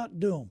 Do not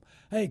do them.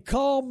 Hey,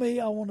 call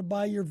me. I want to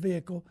buy your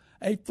vehicle.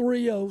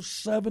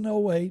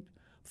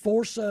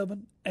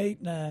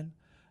 830-708-4789.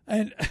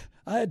 And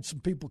I had some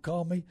people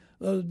call me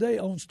the other day,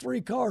 owns 3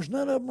 cars.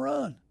 None of them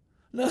run.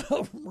 None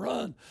of them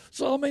run.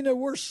 So, I mean, they're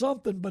worth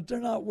something, but they're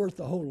not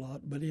worth a whole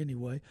lot. But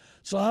anyway,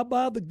 so I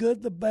buy the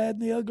good, the bad,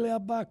 and the ugly. I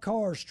buy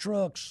cars,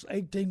 trucks,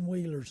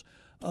 18-wheelers,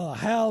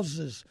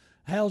 houses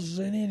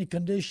in any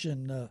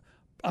condition.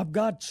 I've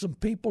got some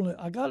people.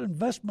 I got an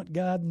investment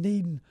guy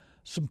needing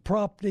some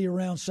property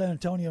around San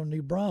Antonio,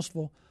 New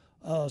Braunfels.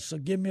 So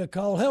give me a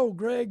call. Hello,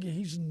 Greg.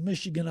 He's in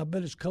Michigan. I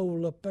bet it's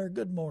cold up there.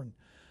 Good morning.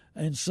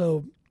 And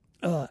so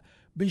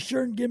be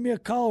sure and give me a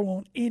call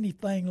on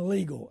anything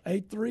legal.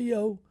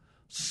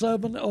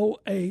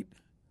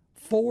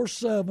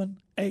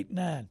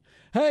 830-708-4789.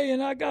 Hey,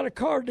 and I got a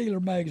car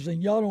dealer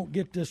magazine. Y'all don't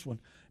get this one.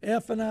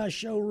 F&I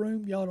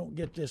Showroom. Y'all don't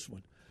get this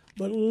one.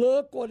 But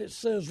look what it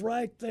says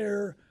right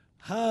there,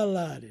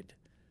 highlighted.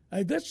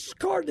 Hey, this is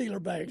Car Dealer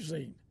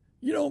Magazine.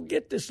 You don't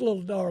get this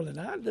little darling.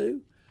 I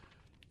do.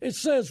 It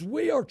says,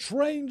 we are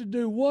trained to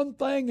do one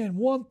thing and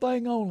one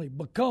thing only,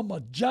 become a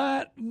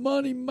giant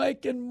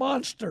money-making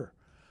monster.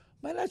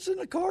 Man, that's in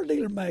the Car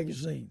Dealer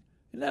Magazine.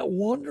 Isn't that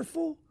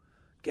wonderful?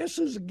 Guess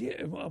who's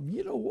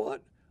you know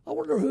what? I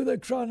wonder who they're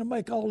trying to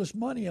make all this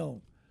money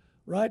on.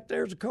 Right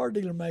there's a Car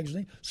Dealer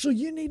Magazine. So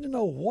you need to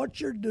know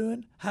what you're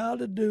doing, how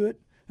to do it.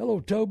 Hello,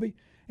 Toby.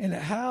 And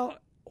how,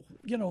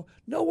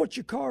 know what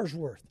your car's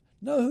worth.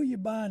 Know who you're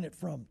buying it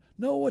from.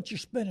 Know what you're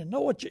spending.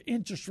 Know what your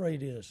interest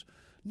rate is.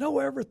 know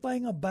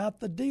everything about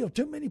the deal.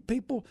 Too many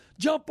people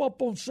jump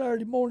up on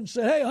Saturday morning and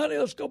say, hey, honey,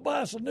 let's go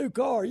buy us a new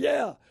car.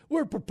 Yeah,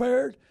 we're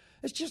prepared.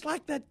 It's just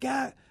like that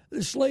guy,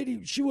 this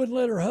lady, she wouldn't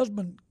let her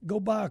husband go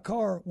buy a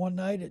car one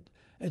night at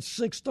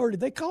 6:30.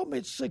 They called me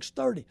at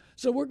 6:30.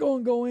 So we're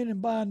going to go in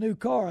and buy a new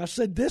car. I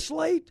said, this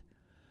late?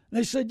 And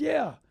they said,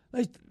 yeah.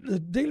 The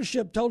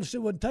dealership told us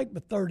it wouldn't take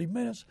but 30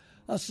 minutes.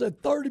 I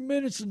said, 30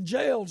 minutes in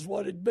jail is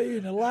what it'd be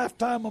in a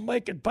lifetime of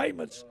making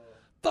payments.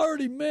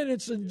 30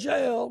 minutes in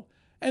jail,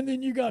 and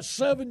then you got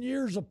 7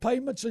 years of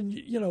payments. And,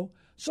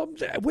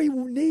 we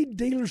need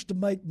dealers to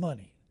make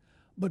money.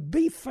 But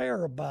be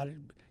fair about it.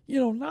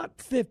 Not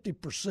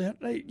 50%.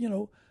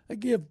 They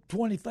give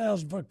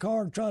 $20,000 for a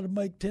car and try to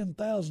make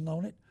 $10,000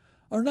 on it.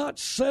 Or not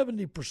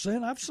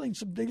 70%. I've seen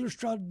some dealers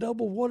try to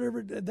double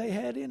whatever they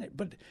had in it.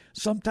 But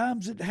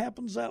sometimes it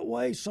happens that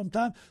way. So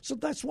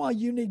that's why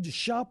you need to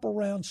shop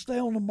around, stay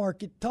on the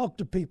market, talk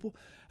to people.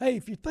 Hey,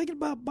 if you're thinking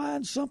about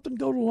buying something,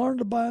 go to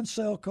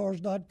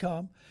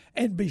learntobuyandsellcars.com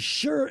and be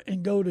sure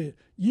and go to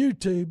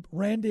YouTube,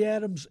 Randy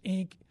Adams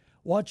Inc.,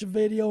 watch a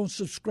video and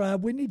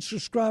subscribe. We need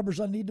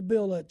subscribers. I need to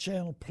build that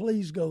channel.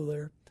 Please go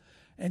there.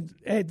 And,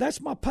 hey, that's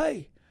my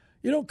pay.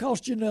 It don't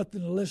cost you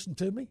nothing to listen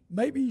to me.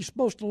 Maybe you're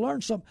supposed to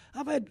learn something.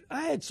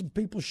 I had some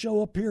people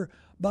show up here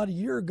about a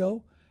year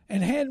ago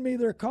and hand me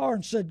their car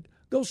and said,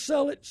 go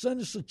sell it,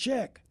 send us a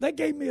check. They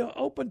gave me an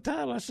open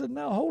title. I said,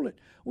 no, hold it.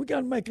 We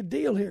got to make a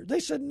deal here. They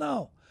said,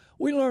 no.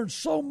 We learned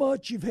so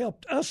much. You've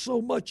helped us so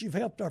much. You've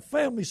helped our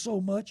family so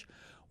much.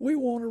 We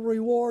want to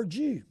reward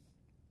you.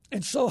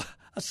 And so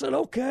I said,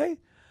 okay.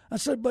 I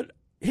said, but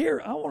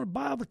here, I want to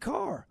buy the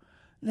car.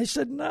 And they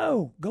said,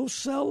 no, go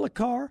sell the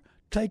car,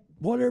 take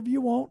whatever you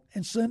want,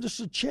 and send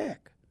us a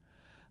check.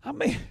 I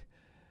mean,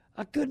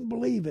 I couldn't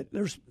believe it.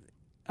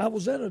 I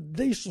was at a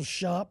diesel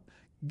shop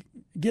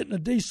getting a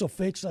diesel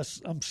fix.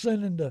 I'm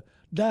sending to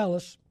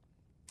Dallas,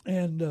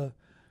 and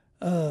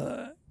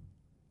I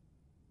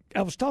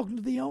was talking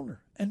to the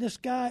owner, and this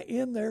guy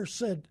in there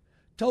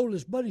told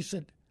his buddy,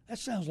 said, that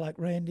sounds like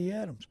Randy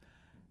Adams.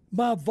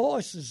 My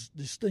voice is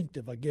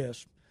distinctive, I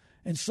guess.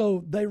 And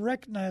so they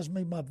recognized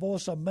me, my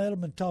voice. I met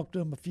them and talked to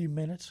them a few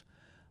minutes.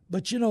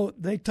 But,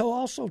 they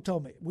also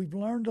told me, we've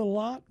learned a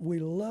lot. We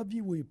love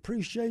you. We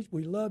appreciate you.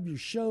 We love your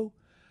show.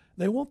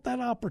 They want that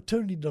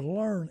opportunity to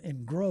learn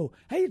and grow.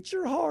 Hey, it's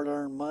your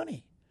hard-earned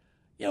money.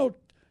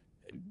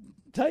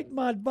 Take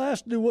my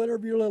advice, do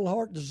whatever your little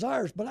heart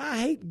desires, but I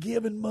hate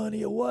giving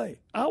money away.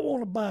 I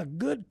want to buy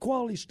good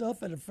quality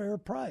stuff at a fair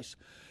price.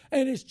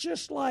 And it's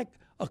just like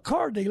a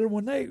car dealer,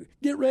 when they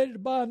get ready to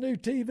buy a new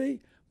TV,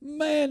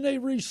 man, they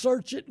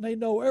research it and they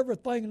know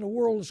everything in the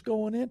world that's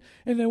going in,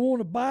 and they want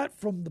to buy it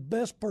from the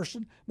best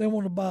person. They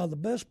want to buy the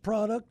best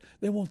product.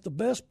 They want the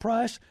best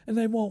price, and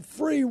they want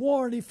free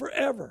warranty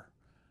forever.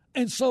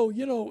 And so,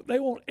 they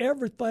want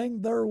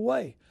everything their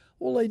way.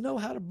 Well, they know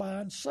how to buy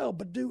and sell,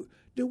 but do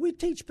we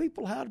teach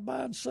people how to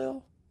buy and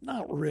sell?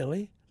 Not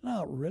really.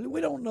 Not really.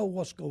 We don't know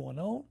what's going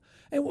on.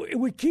 And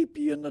we keep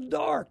you in the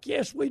dark.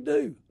 Yes, we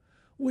do.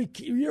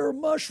 You're a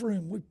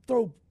mushroom. We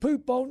throw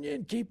poop on you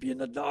and keep you in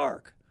the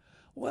dark.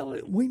 Well,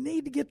 we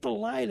need to get the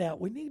light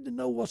out. We need to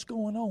know what's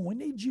going on. We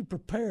need you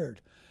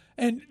prepared.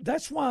 And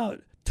that's why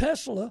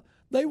Tesla,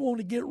 they want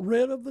to get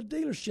rid of the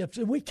dealerships.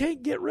 And we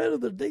can't get rid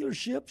of the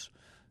dealerships.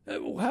 How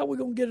are we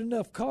going to get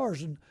enough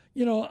cars? And,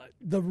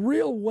 the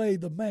real way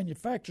the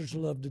manufacturers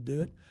love to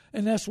do it,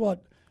 and that's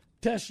what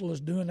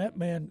Tesla's doing. That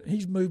man,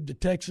 he's moved to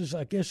Texas.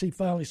 I guess he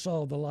finally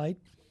saw the light.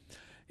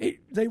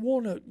 They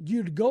want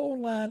you to go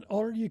online,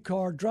 order your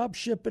car, drop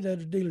ship it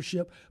at a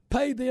dealership,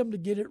 pay them to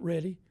get it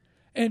ready,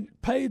 and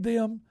pay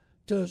them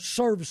to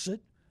service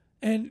it,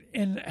 and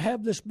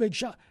have this big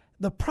shop.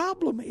 The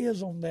problem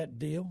is on that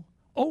deal,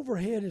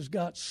 overhead has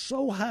got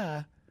so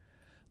high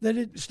that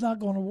it's not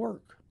going to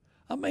work.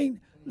 I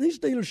mean, these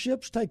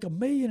dealerships take $1.5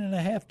 million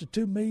to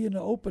 $2 million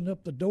to open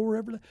up the door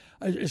every day.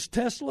 Is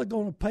Tesla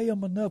going to pay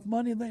them enough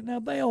money? Now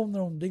they own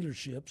their own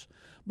dealerships,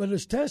 but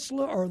is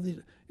Tesla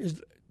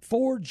is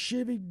Ford,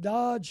 Chevy,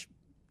 Dodge,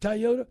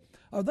 Toyota,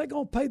 are they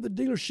going to pay the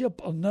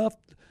dealership enough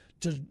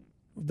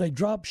they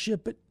drop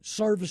ship it,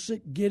 service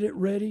it, get it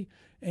ready,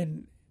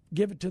 and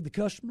give it to the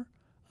customer?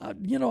 I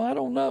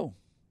don't know.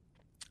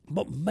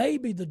 But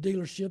maybe the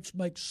dealerships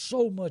make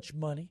so much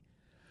money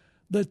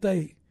that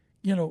they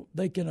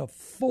can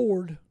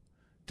afford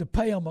to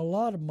pay them a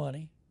lot of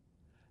money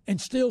and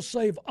still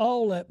save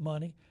all that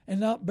money and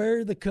not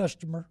bury the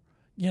customer.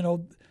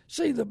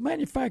 See, the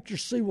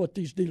manufacturers see what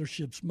these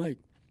dealerships make.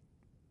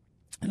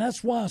 And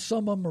that's why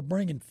some of them are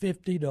bringing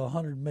 $50 to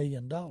 $100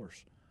 million.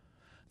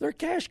 They're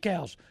cash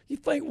cows. You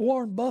think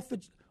Warren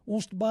Buffett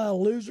wants to buy a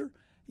loser?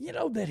 You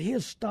know that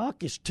his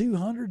stock is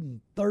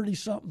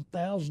 $230-something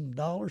thousand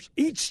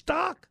each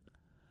stock?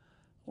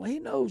 Well, he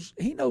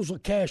knows a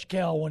cash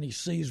cow when he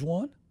sees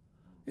one.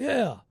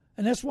 Yeah,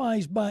 and that's why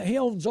he's buying. He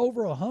owns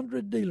over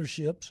 100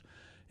 dealerships,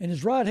 and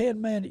his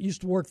right-hand man that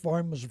used to work for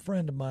him was a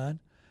friend of mine,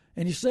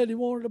 and he said he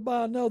wanted to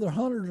buy another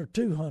 100 or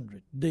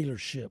 200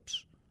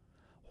 dealerships.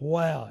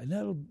 Wow,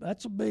 and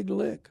that's a big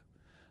lick.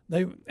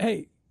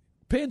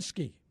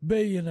 Penske,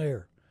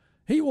 billionaire,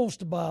 He wants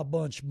to buy a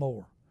bunch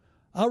more.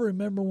 I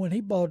remember when he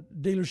bought a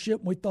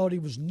dealership, we thought he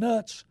was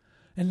nuts,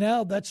 and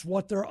now that's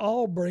what they're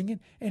all bringing.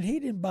 And he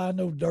didn't buy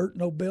no dirt,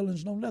 no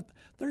buildings, no nothing.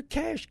 They're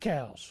cash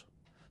cows.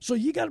 So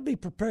you got to be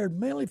prepared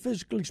mentally,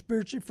 physically,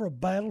 spiritually for a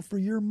battle for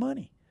your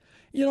money.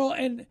 You know,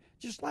 and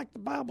just like the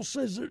Bible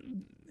says,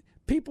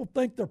 people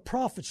think they're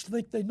prophets,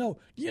 think they know.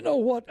 You know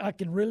what I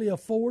can really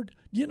afford?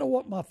 You know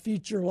what my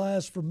future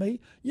lies for me?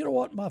 You know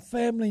what my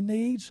family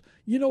needs?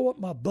 You know what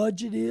my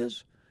budget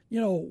is? You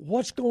know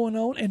what's going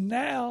on? And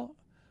now,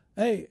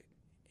 hey,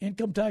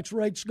 income tax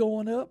rates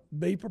going up.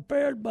 Be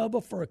prepared,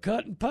 Bubba, for a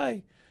cut in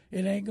pay.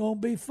 It ain't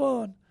going to be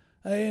fun.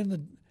 Hey,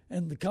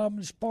 and the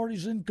Communist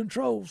Party's in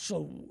control,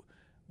 so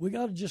we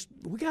got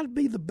to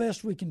be the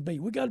best we can be.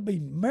 We got to be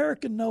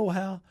American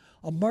know-how,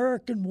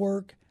 American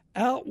work,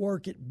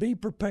 outwork it, be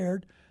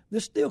prepared.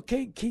 This still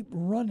can't keep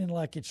running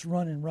like it's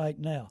running right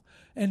now.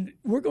 And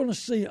we're going to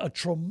see a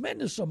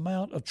tremendous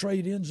amount of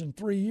trade-ins in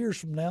 3 years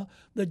from now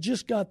that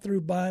just got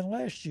through buying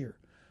last year.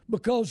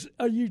 Because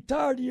are you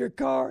tired of your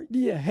car? Do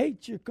you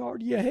hate your car?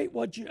 Do you hate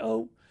what you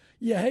owe?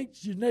 You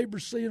hate your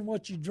neighbors seeing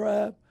what you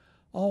drive?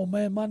 Oh,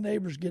 man, my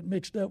neighbors get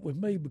mixed up with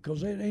me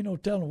because there ain't no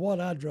telling what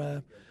I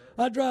drive.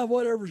 I drive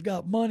whatever's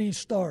got money and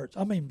starts.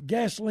 I mean,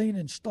 gasoline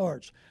and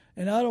starts.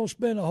 And I don't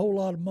spend a whole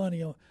lot of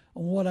money on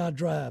what I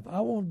drive.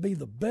 I want to be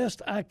the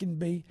best I can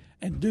be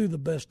and do the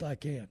best I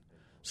can.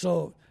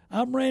 So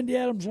I'm Randy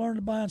Adams,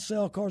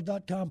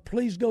 learntobuyandSellCars.com.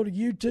 Please go to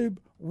YouTube,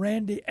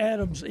 Randy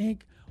Adams,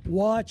 Inc.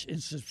 Watch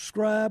and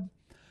subscribe.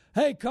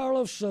 Hey,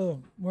 Carlos,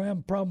 we're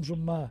having problems with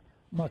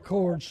my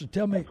cords, so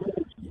tell me,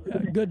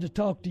 good to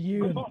talk to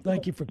you, and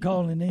thank you for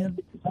calling in.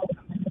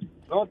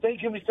 No,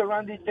 thank you, Mr.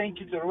 Randy. Thank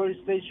you to the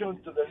radio station,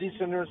 to the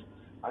listeners,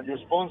 and your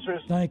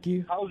sponsors. Thank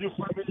you. How's your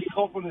family?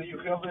 Hopefully you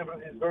have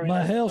everything very My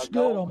nice. health's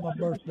good on my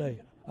birthday.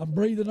 I'm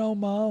breathing on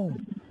my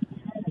own.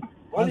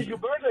 When is your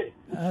birthday?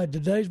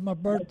 Today's my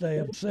birthday.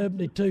 I'm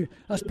 72.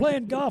 I was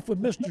playing golf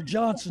with Mr.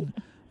 Johnson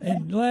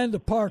in Landa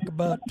Park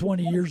about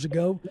 20 years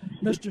ago.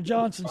 Mr.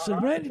 Johnson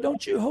said, Randy,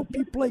 don't you hope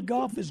you play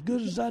golf as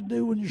good as I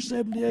do when you're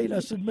 78? I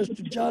said,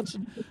 Mr.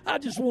 Johnson, I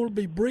just want to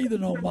be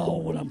breathing on my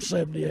own when I'm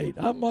 78.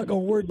 I'm not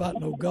going to worry about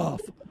no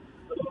golf.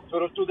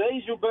 So today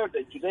is your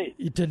birthday, today?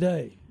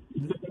 Today.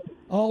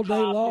 All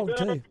day long,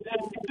 too.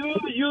 To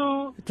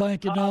you.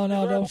 Thank you. No,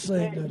 don't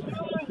say that.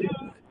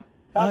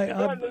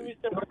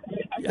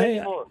 Hey,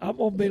 I'm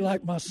going to be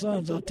like my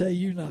sons. I'll tell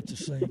you not to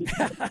sing.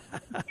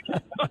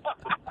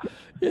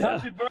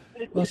 Yeah,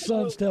 my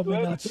sons tell me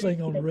not to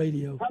sing on the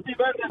radio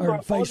or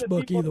on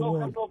Facebook, either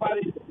one.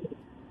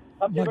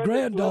 My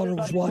granddaughter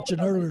was watching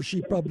earlier.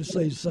 She probably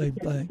says the same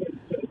thing.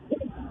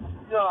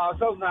 No,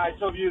 so nice,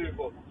 so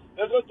beautiful.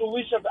 Let's go to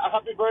wish a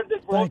happy birthday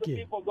for all the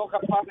people who don't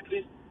have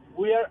families.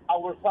 We are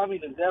our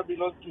families. They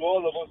belong to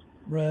all of us.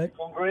 Right.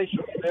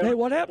 Congratulations. Hey,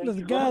 what happened to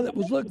the guy that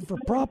was looking for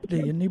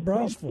property in New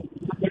Braunfels?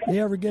 Did he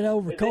ever get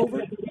over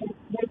COVID?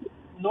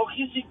 No,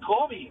 he's in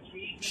COVID.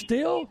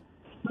 Still?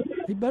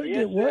 He better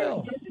get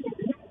well.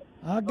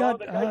 I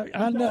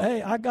know.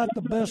 Hey, I got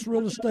the best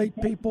real estate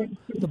people,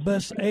 the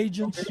best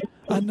agents.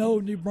 I know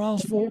New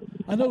Braunfels.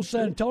 I know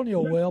San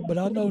Antonio well, but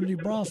I know New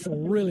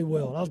Braunfels really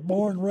well. I was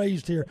born and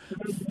raised here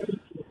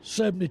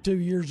 72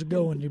 years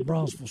ago in New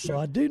Braunfels, so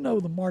I do know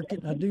the market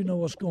and I do know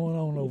what's going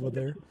on over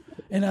there,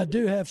 and I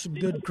do have some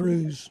good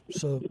crews.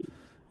 So,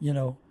 you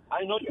know.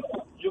 I know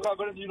you have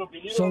very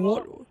believe. So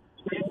what?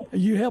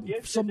 You help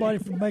somebody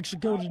from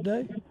Mexico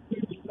today?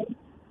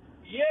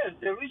 Yes,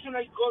 the reason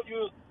I called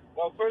you,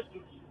 well, first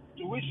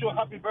to wish you a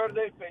happy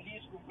birthday,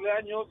 feliz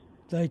cumpleaños.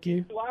 Thank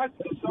you. To ask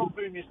you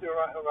something, Mr.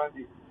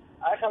 Randy.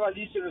 I have a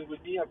listener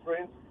with me, a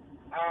friend,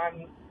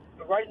 and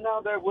right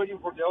now they're waiting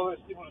for the other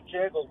stimulus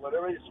check or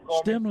whatever it's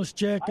called. Stimulus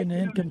check and the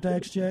income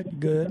tax check,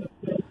 good.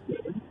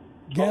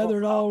 Gather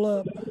it all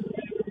up.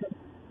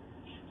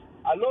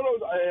 A lot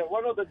of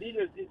one of the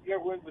dealers this year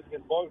went with her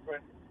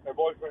boyfriend,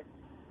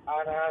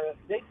 and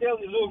they tell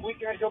me, look, we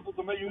can help you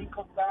to make your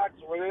income tax,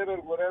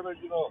 whatever,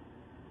 you know.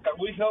 Can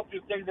we help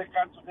you take the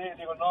car today? And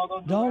they go,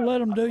 no, don't let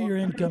them do your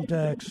income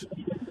tax.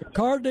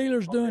 Car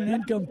dealers doing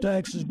income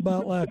tax is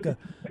about like a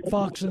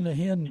fox in the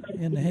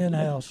hen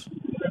house.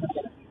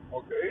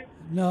 Okay.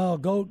 No,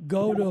 go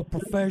to a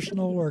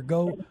professional or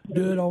go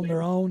do it on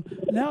their own.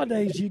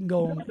 Nowadays, you can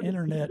go on the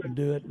internet and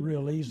do it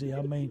real easy.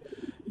 I mean,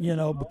 you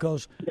know,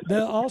 because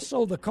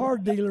also the car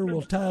dealer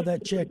will tie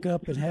that check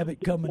up and have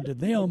it coming to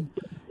them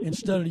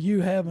instead of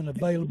you having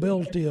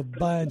availability of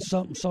buying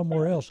something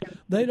somewhere else.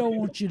 They don't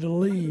want you to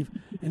leave,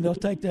 and they'll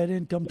take that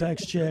income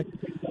tax check.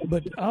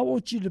 But I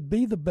want you to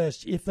be the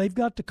best. If they've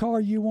got the car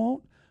you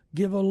want,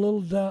 give a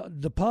little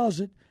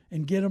deposit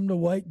and get them to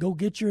wait. Go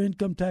get your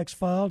income tax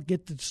filed,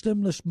 get the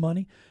stimulus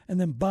money,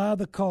 and then buy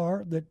the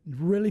car that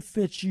really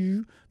fits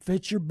you,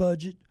 fits your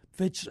budget,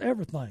 fits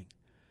everything.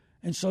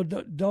 And so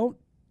don't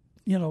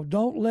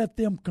let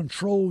them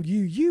control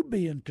you. You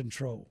be in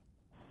control.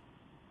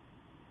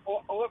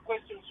 Other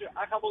question, sir.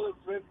 I have a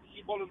friend.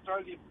 He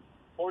voluntarily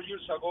 4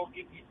 years ago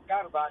gave his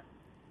car back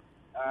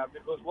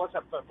because it was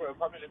a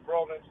family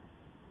problem.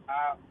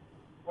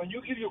 When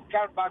you give your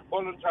car back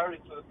voluntarily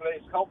to the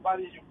place, how bad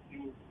is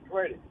your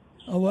credit?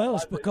 Oh, well,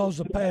 it's because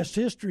of past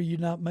history. You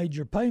not made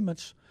your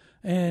payments,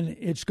 and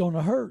it's going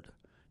to hurt,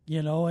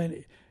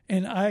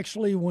 And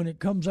actually, when it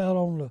comes out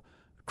on the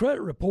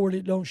credit report,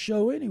 it don't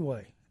show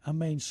anyway. I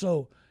mean,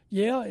 so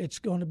yeah, it's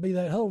going to be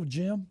that whole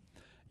Jim.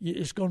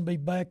 It's going to be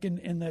back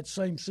in that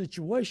same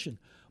situation.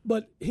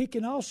 But he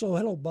can also,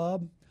 hello,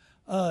 Bob.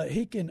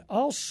 He can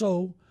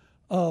also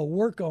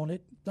work on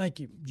it. Thank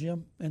you,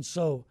 Jim. And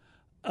so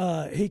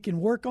he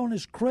can work on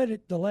his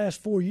credit. The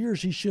last 4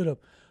 years, he should have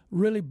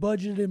really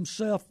budgeted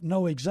himself,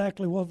 know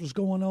exactly what was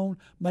going on,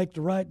 make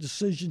the right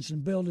decisions,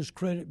 and build his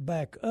credit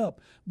back up.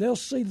 They'll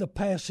see the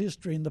past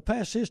history. In the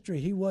past history,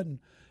 he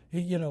wasn't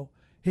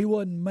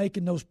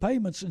making those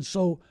payments, and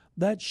so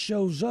that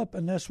shows up,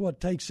 and that's what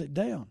takes it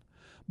down.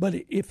 But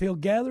if he'll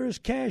gather his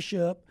cash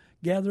up,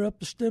 gather up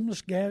the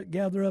stimulus,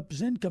 gather up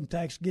his income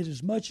tax, get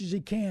as much as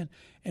he can,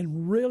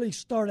 and really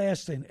start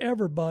asking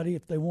everybody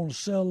if they want to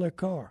sell their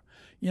car.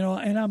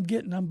 And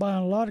I'm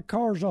buying a lot of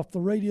cars off the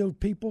radio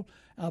people.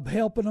 I'm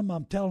helping them.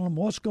 I'm telling them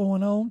what's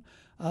going on.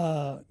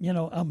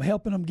 I'm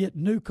helping them get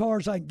new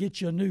cars. I can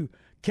get you a new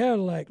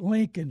Cadillac,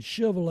 Lincoln,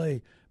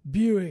 Chevrolet,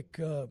 Buick,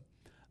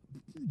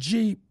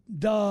 Jeep,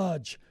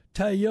 Dodge,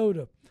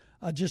 Toyota.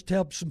 I just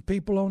helped some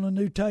people on a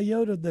new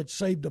Toyota that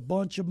saved a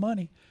bunch of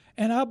money.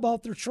 And I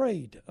bought their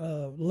trade.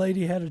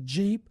 Lady had a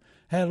Jeep,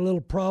 had a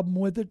little problem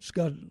with it. It's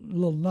got a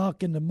little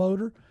knock in the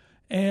motor.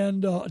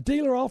 And a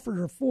dealer offered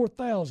her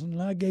 $4,000,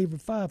 and I gave her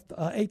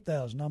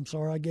 $8,000. I'm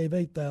sorry, I gave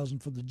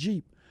 $8,000 for the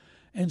Jeep.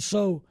 And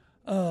so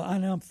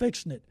I'm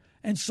fixing it.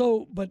 And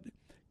so, but,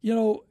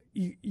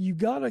 you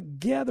got to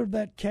gather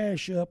that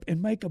cash up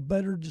and make a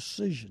better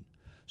decision.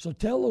 So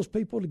tell those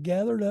people to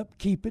gather it up,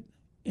 keep it,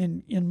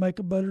 and make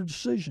a better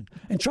decision.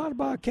 And try to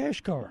buy a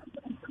cash car.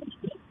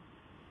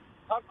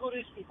 How good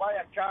is to buy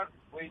a car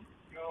with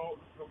your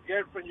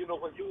girlfriend,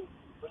 when you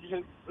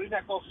bring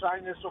a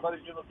co-signer, somebody,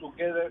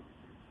 together?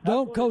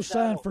 Don't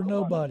co-sign for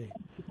nobody.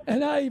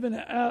 And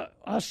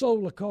I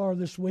sold a car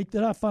this week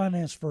that I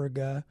financed for a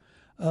guy.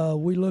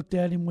 We looked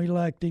at him, we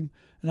liked him,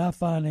 and I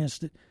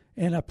financed it.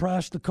 And I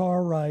priced the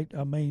car right.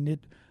 I mean,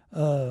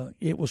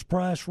 it was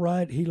priced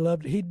right. He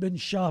loved it. He'd been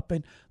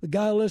shopping. The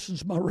guy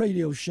listens to my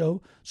radio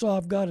show, so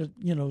I've got to,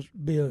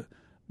 do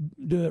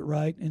it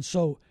right. And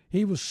so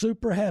he was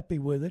super happy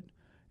with it,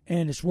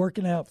 and it's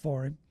working out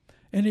for him.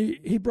 And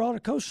he brought a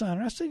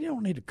cosigner. I said, you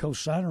don't need a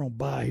cosigner on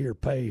buy here,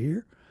 pay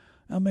here.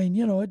 I mean,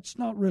 it's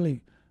not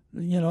really,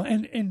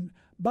 and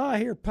buy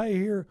here, pay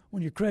here,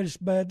 when your credit's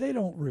bad, they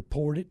don't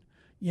report it.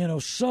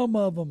 Some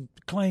of them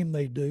claim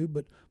they do,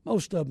 but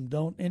most of them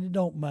don't, and it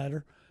don't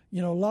matter.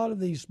 A lot of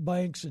these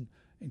banks and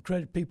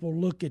credit people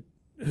look at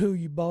who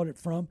you bought it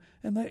from,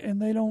 and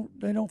they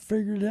don't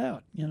figure it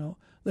out.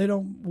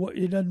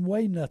 It doesn't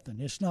weigh nothing.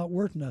 It's not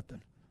worth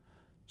nothing.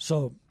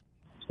 So,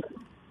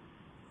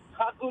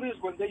 how good is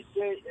when they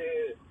say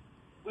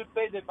we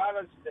pay the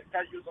balance in the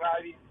car you're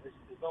driving?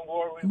 Don't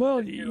worry.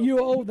 Well, you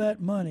owe that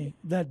money,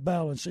 that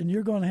balance, and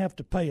you're going to have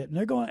to pay it, and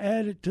they're going to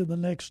add it to the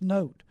next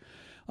note,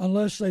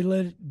 unless they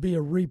let it be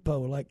a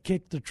repo, like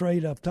Kick the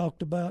Trade I've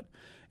talked about.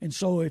 And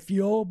so if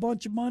you owe a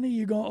bunch of money,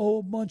 you're going to owe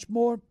a bunch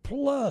more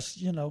plus,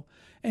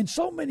 And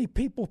so many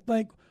people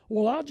think,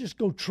 well, I'll just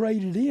go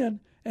trade it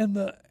in and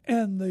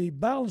the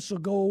balance will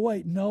go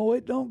away. No,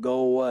 it don't go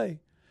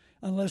away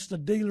unless the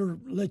dealer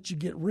lets you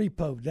get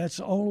repoed. That's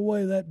the only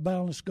way that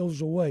balance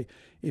goes away,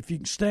 if you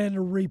can stand a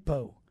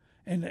repo.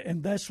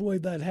 And that's the way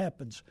that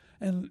happens.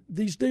 And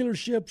these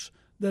dealerships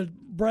that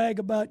brag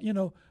about,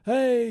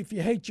 hey, if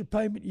you hate your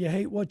payment, you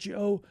hate what you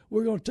owe,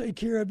 we're going to take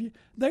care of you.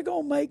 They're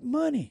going to make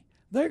money.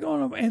 They're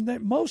going to,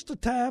 and most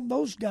of the time,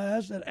 those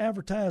guys that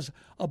advertise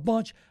a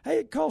bunch, hey,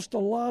 it costs a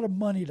lot of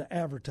money to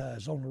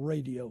advertise on the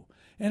radio.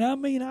 And I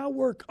mean, I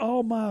work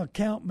all my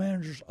account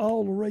managers,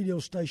 all the radio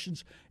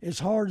stations, as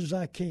hard as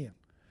I can.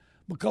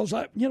 Because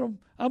I've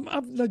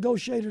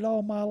negotiated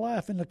all my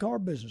life in the car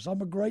business.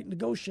 I'm a great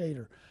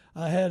negotiator.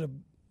 I had a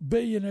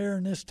billionaire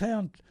in this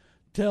town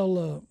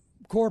tell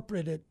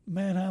corporate at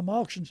Manheim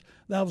Auctions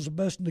that I was the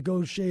best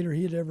negotiator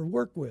he'd ever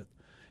worked with.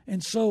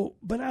 And so,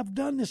 but I've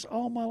done this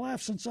all my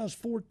life since I was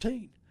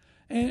 14.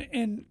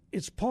 And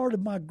it's part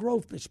of my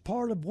growth. It's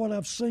part of what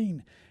I've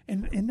seen.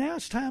 And now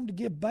it's time to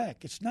give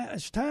back.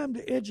 It's time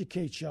to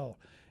educate y'all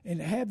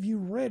and have you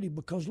ready,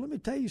 because let me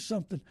tell you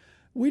something.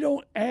 We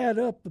don't add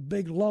up the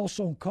big loss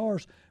on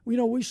cars.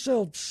 We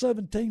sell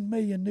 17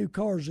 million new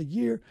cars a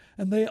year,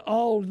 and they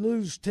all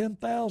lose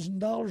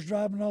 $10,000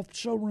 driving off the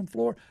showroom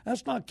floor.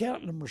 That's not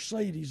counting the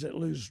Mercedes that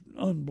lose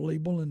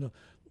unbelievable,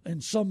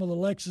 and some of the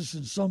Lexus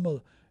and some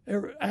of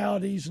the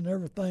Audis and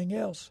everything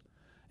else.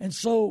 And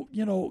so,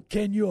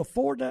 can you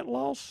afford that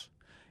loss?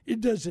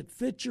 Does it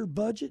fit your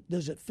budget?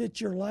 Does it fit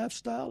your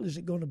lifestyle? Is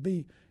it going to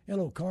be,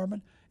 hello,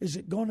 Carmen, is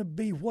it going to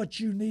be what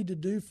you need to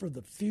do for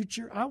the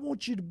future? I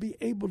want you to be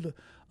able to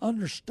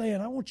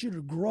understand. I want you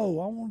to grow.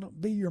 I want to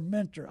be your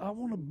mentor. I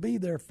want to be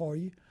there for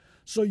you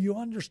so you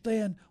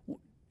understand,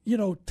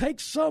 take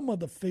some of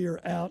the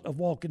fear out of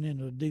walking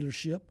into a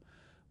dealership,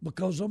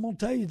 because I'm going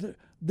to tell you that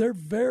they're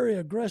very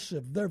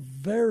aggressive. They're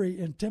very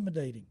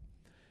intimidating.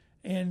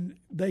 and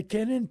they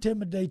can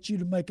intimidate you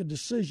to make a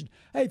decision.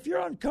 Hey, if you're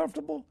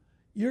uncomfortable,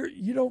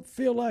 you don't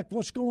feel like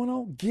what's going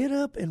on, get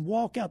up and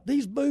walk out.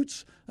 These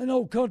boots, an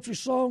old country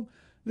song,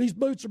 these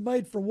boots are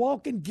made for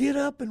walking. Get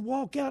up and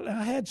walk out. And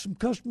I had some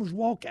customers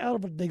walk out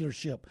of a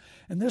dealership,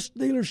 and this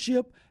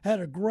dealership had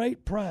a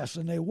great price,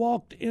 and they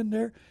walked in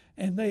there,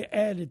 and they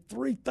added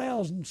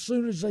 $3,000 as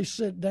soon as they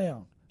sat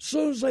down. As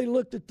soon as they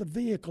looked at the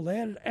vehicle, they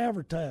had it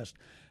advertised,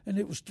 and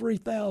it was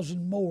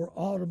 $3,000 more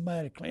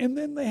automatically. And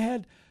then they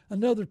had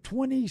another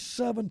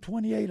 27,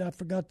 28, I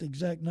forgot the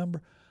exact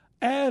number,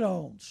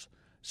 add-ons,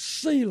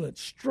 sealants,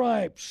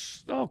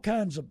 stripes, all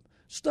kinds of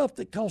stuff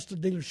that cost the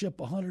dealership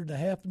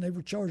 $100.50, and they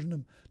were charging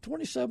them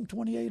 $2,700,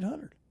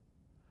 $2,800.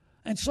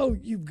 And so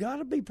you've got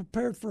to be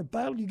prepared for a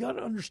battle. You got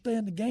to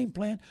understand the game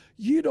plan.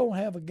 You don't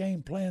have a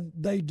game plan;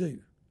 they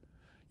do.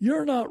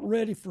 You're not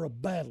ready for a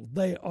battle;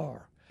 they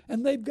are,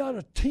 and they've got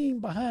a team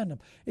behind them.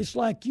 It's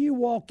like you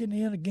walking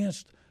in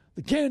against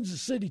the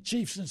Kansas City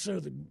Chiefs, since they're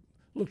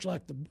looks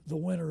like the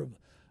winner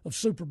of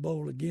Super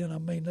Bowl again. I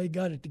mean, they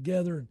got it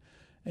together,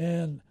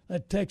 and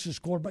that Texas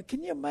quarterback.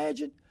 Can you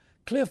imagine?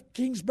 Cliff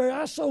Kingsbury.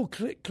 I saw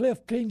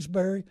Cliff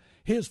Kingsbury,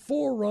 his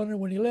forerunner,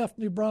 when he left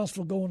New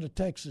Braunfels going to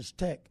Texas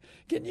Tech.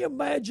 Can you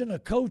imagine a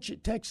coach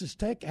at Texas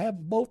Tech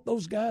having both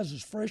those guys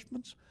as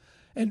freshmen?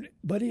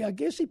 But I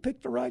guess he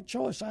picked the right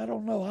choice. I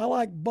don't know. I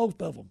like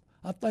both of them.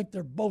 I think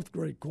they're both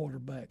great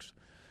quarterbacks.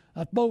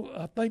 I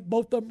think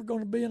both of them are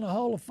going to be in the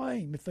Hall of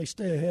Fame if they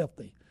stay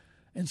healthy.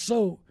 And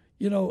so,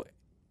 you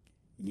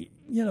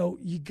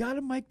got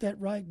to make that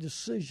right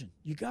decision.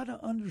 You got to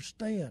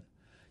understand,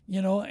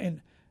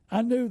 and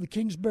I knew the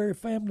Kingsbury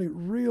family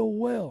real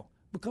well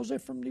because they're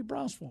from New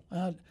Braunfels.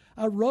 I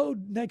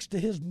rode next to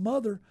his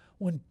mother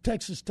when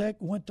Texas Tech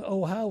went to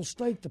Ohio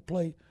State to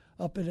play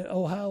up at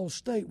Ohio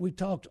State. We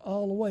talked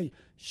all the way.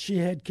 She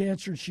had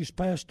cancer and she's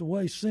passed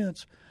away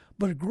since.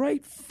 But a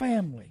great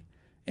family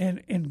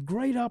and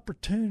great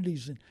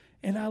opportunities.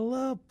 And I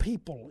love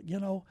people,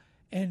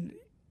 and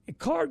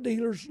car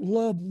dealers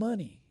love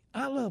money.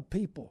 I love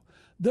people.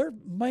 Their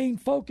main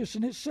focus,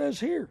 and it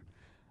says here,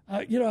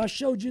 I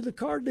showed you the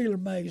Car Dealer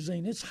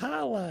magazine. It's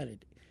highlighted.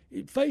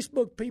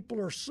 Facebook people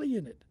are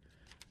seeing it.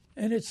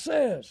 And it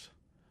says,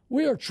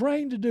 we are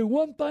trained to do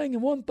one thing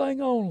and one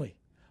thing only,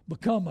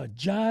 become a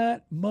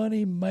giant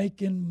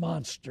money-making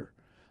monster.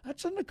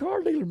 That's in the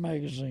Car Dealer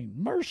magazine.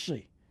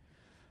 Mercy.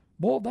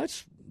 Boy,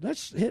 that's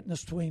hitting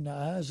us between the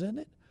eyes, isn't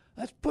it?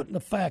 That's putting the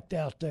fact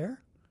out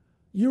there.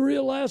 You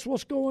realize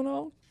what's going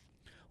on?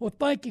 Well,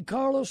 thank you,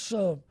 Carlos.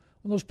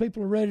 When those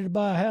people are ready to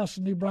buy a house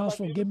in New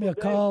Braunfels, give me a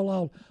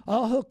call.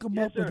 I'll hook them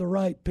up with the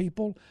right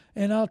people,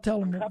 and I'll tell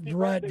them the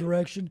right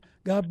direction.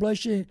 God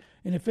bless you.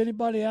 And if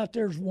anybody out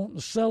there is wanting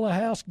to sell a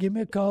house, give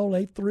me a call,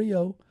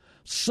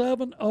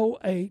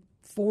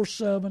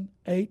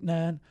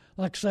 830-708-4789.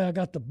 Like I say, I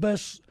got the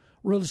best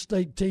real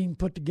estate team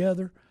put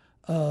together.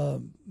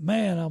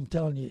 Man, I'm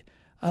telling you,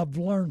 I've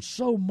learned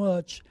so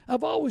much.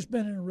 I've always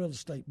been in the real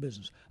estate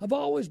business. I've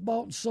always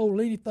bought and sold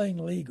anything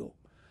legal.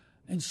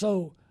 And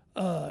so,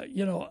 I'm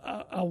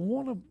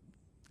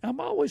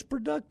always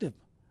productive.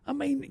 I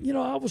mean,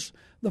 I was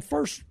the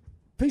first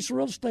piece of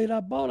real estate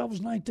I bought, I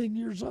was 19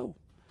 years old.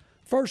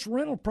 First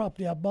rental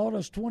property I bought, I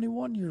was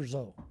 21 years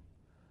old.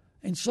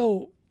 And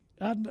so,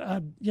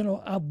 I've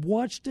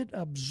watched it,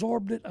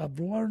 absorbed it, I've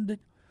learned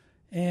it,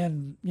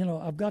 and,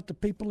 I've got the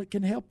people that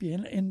can help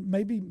you. And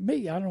maybe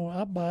me, I don't know,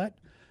 I buy it.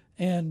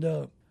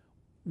 And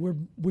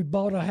we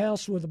bought a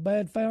house with a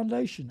bad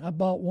foundation. I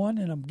bought one,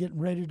 and I'm getting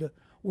ready to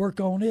work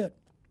on it.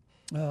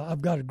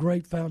 I've got a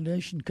great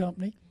foundation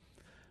company,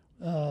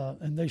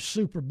 and they're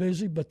super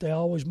busy, but they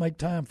always make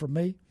time for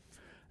me.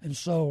 And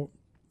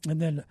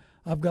then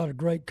I've got a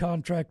great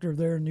contractor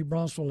there in New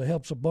Braunfels that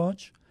helps a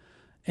bunch.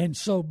 And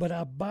so, but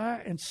I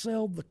buy and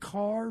sell the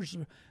cars.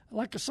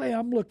 Like I say,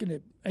 I'm looking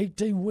at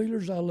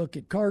 18-wheelers. I look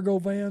at cargo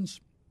vans,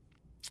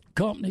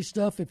 company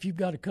stuff, if you've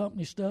got a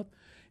company stuff.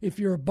 If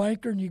you're a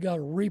banker and you got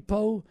a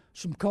repo,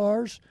 some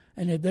cars,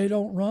 and if they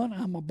don't run,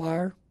 I'm a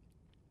buyer.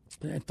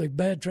 If they're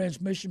bad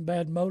transmission,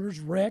 bad motors,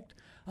 wrecked,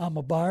 I'm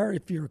a buyer.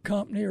 If you're a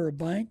company or a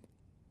bank,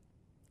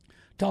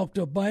 talk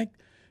to a bank.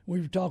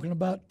 We were talking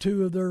about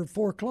 2 of their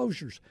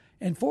foreclosures.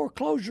 And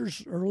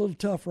foreclosures are a little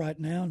tough right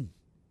now. And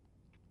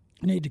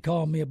you need to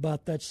call me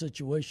about that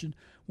situation.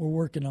 We're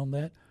working on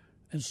that.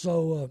 And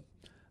so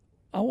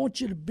I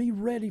want you to be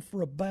ready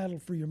for a battle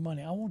for your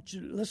money.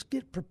 Let's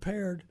get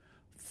prepared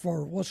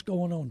for what's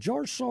going on.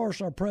 George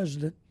Soros, our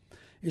president,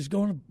 is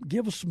going to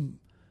give us some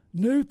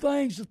new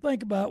things to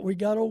think about. We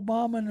got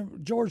Obama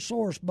and George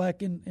Soros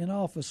back in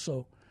office,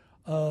 so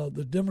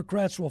the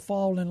Democrats will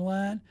fall in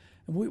line.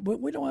 And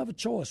we don't have a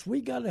choice.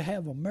 We got to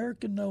have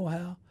American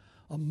know-how,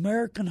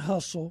 American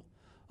hustle,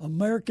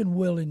 American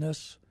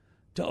willingness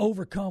to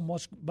overcome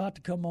what's about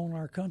to come on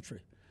our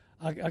country.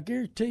 I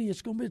guarantee you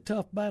it's going to be a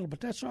tough battle,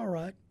 but that's all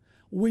right.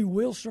 We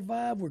will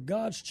survive. We're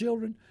God's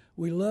children.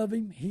 We love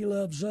Him. He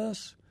loves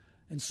us.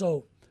 And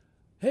so,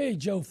 hey,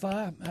 Joe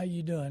Fi, how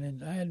you doing?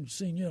 And I hadn't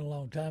seen you in a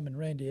long time, and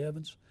Randy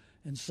Evans.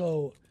 And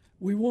so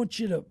we want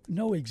you to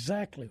know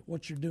exactly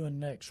what you're doing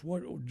next,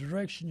 what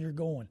direction you're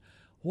going.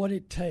 what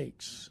it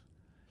takes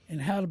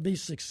and how to be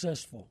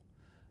successful.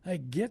 Hey,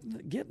 get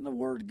in the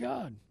Word of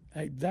God.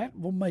 Hey, that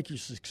will make you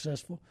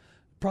successful.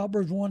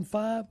 Proverbs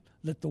 1:5,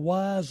 let the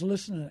wise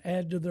listen and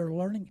add to their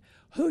learning.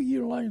 Who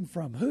you learning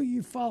from? Who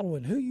you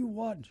following? Who you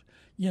watch?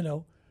 You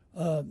know,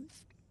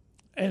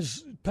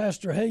 as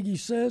Pastor Hagee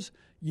says,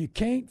 you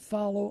can't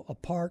follow a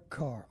parked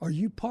car. Are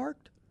you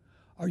parked?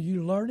 Are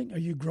you learning? Are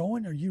you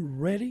growing? Are you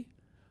ready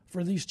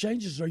for these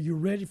changes? Are you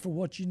ready for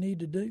what you need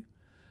to do?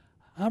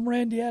 I'm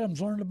Randy Adams,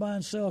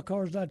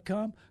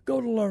 LearnToBuyAndSellCars.com.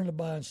 Go to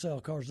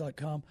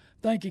LearnToBuyAndSellCars.com.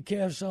 Thank you,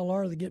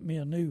 KSLR, to get me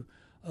a new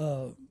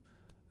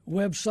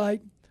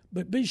website.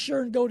 But be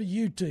sure and go to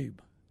YouTube.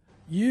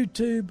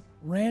 YouTube,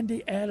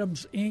 Randy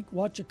Adams, Inc.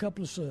 Watch a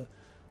couple of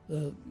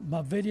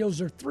my videos.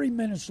 They're 3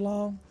 minutes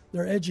long.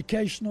 They're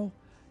educational.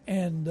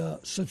 And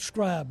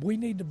subscribe. We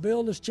need to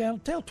build this channel.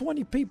 Tell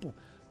 20 people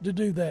to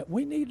do that.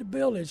 We need to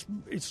build it.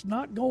 It's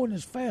not going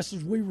as fast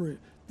as we were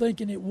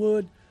thinking it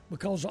would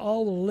because of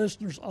all the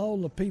listeners, all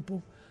the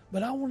people.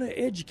 But I want to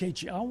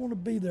educate you. I want to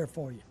be there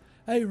for you.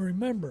 Hey,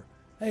 remember,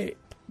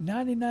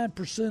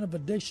 99% of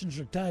addictions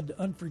are tied to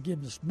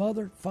unforgiveness.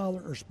 Mother,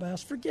 father, or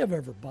spouse. Forgive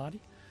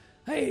everybody.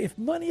 Hey, if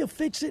money will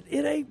fix it,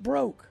 it ain't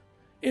broke.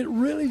 It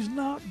really's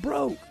not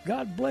broke.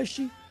 God bless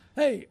you.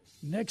 Hey,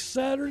 next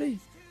Saturday,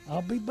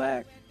 I'll be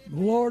back,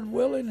 Lord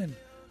willing, and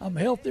I'm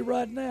healthy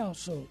right now,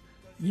 so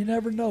you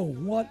never know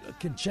what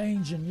can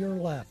change in your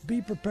life.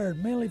 Be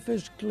prepared mentally,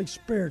 physically,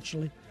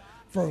 spiritually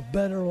for a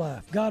better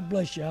life. God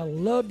bless you. I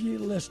love you,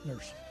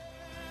 listeners.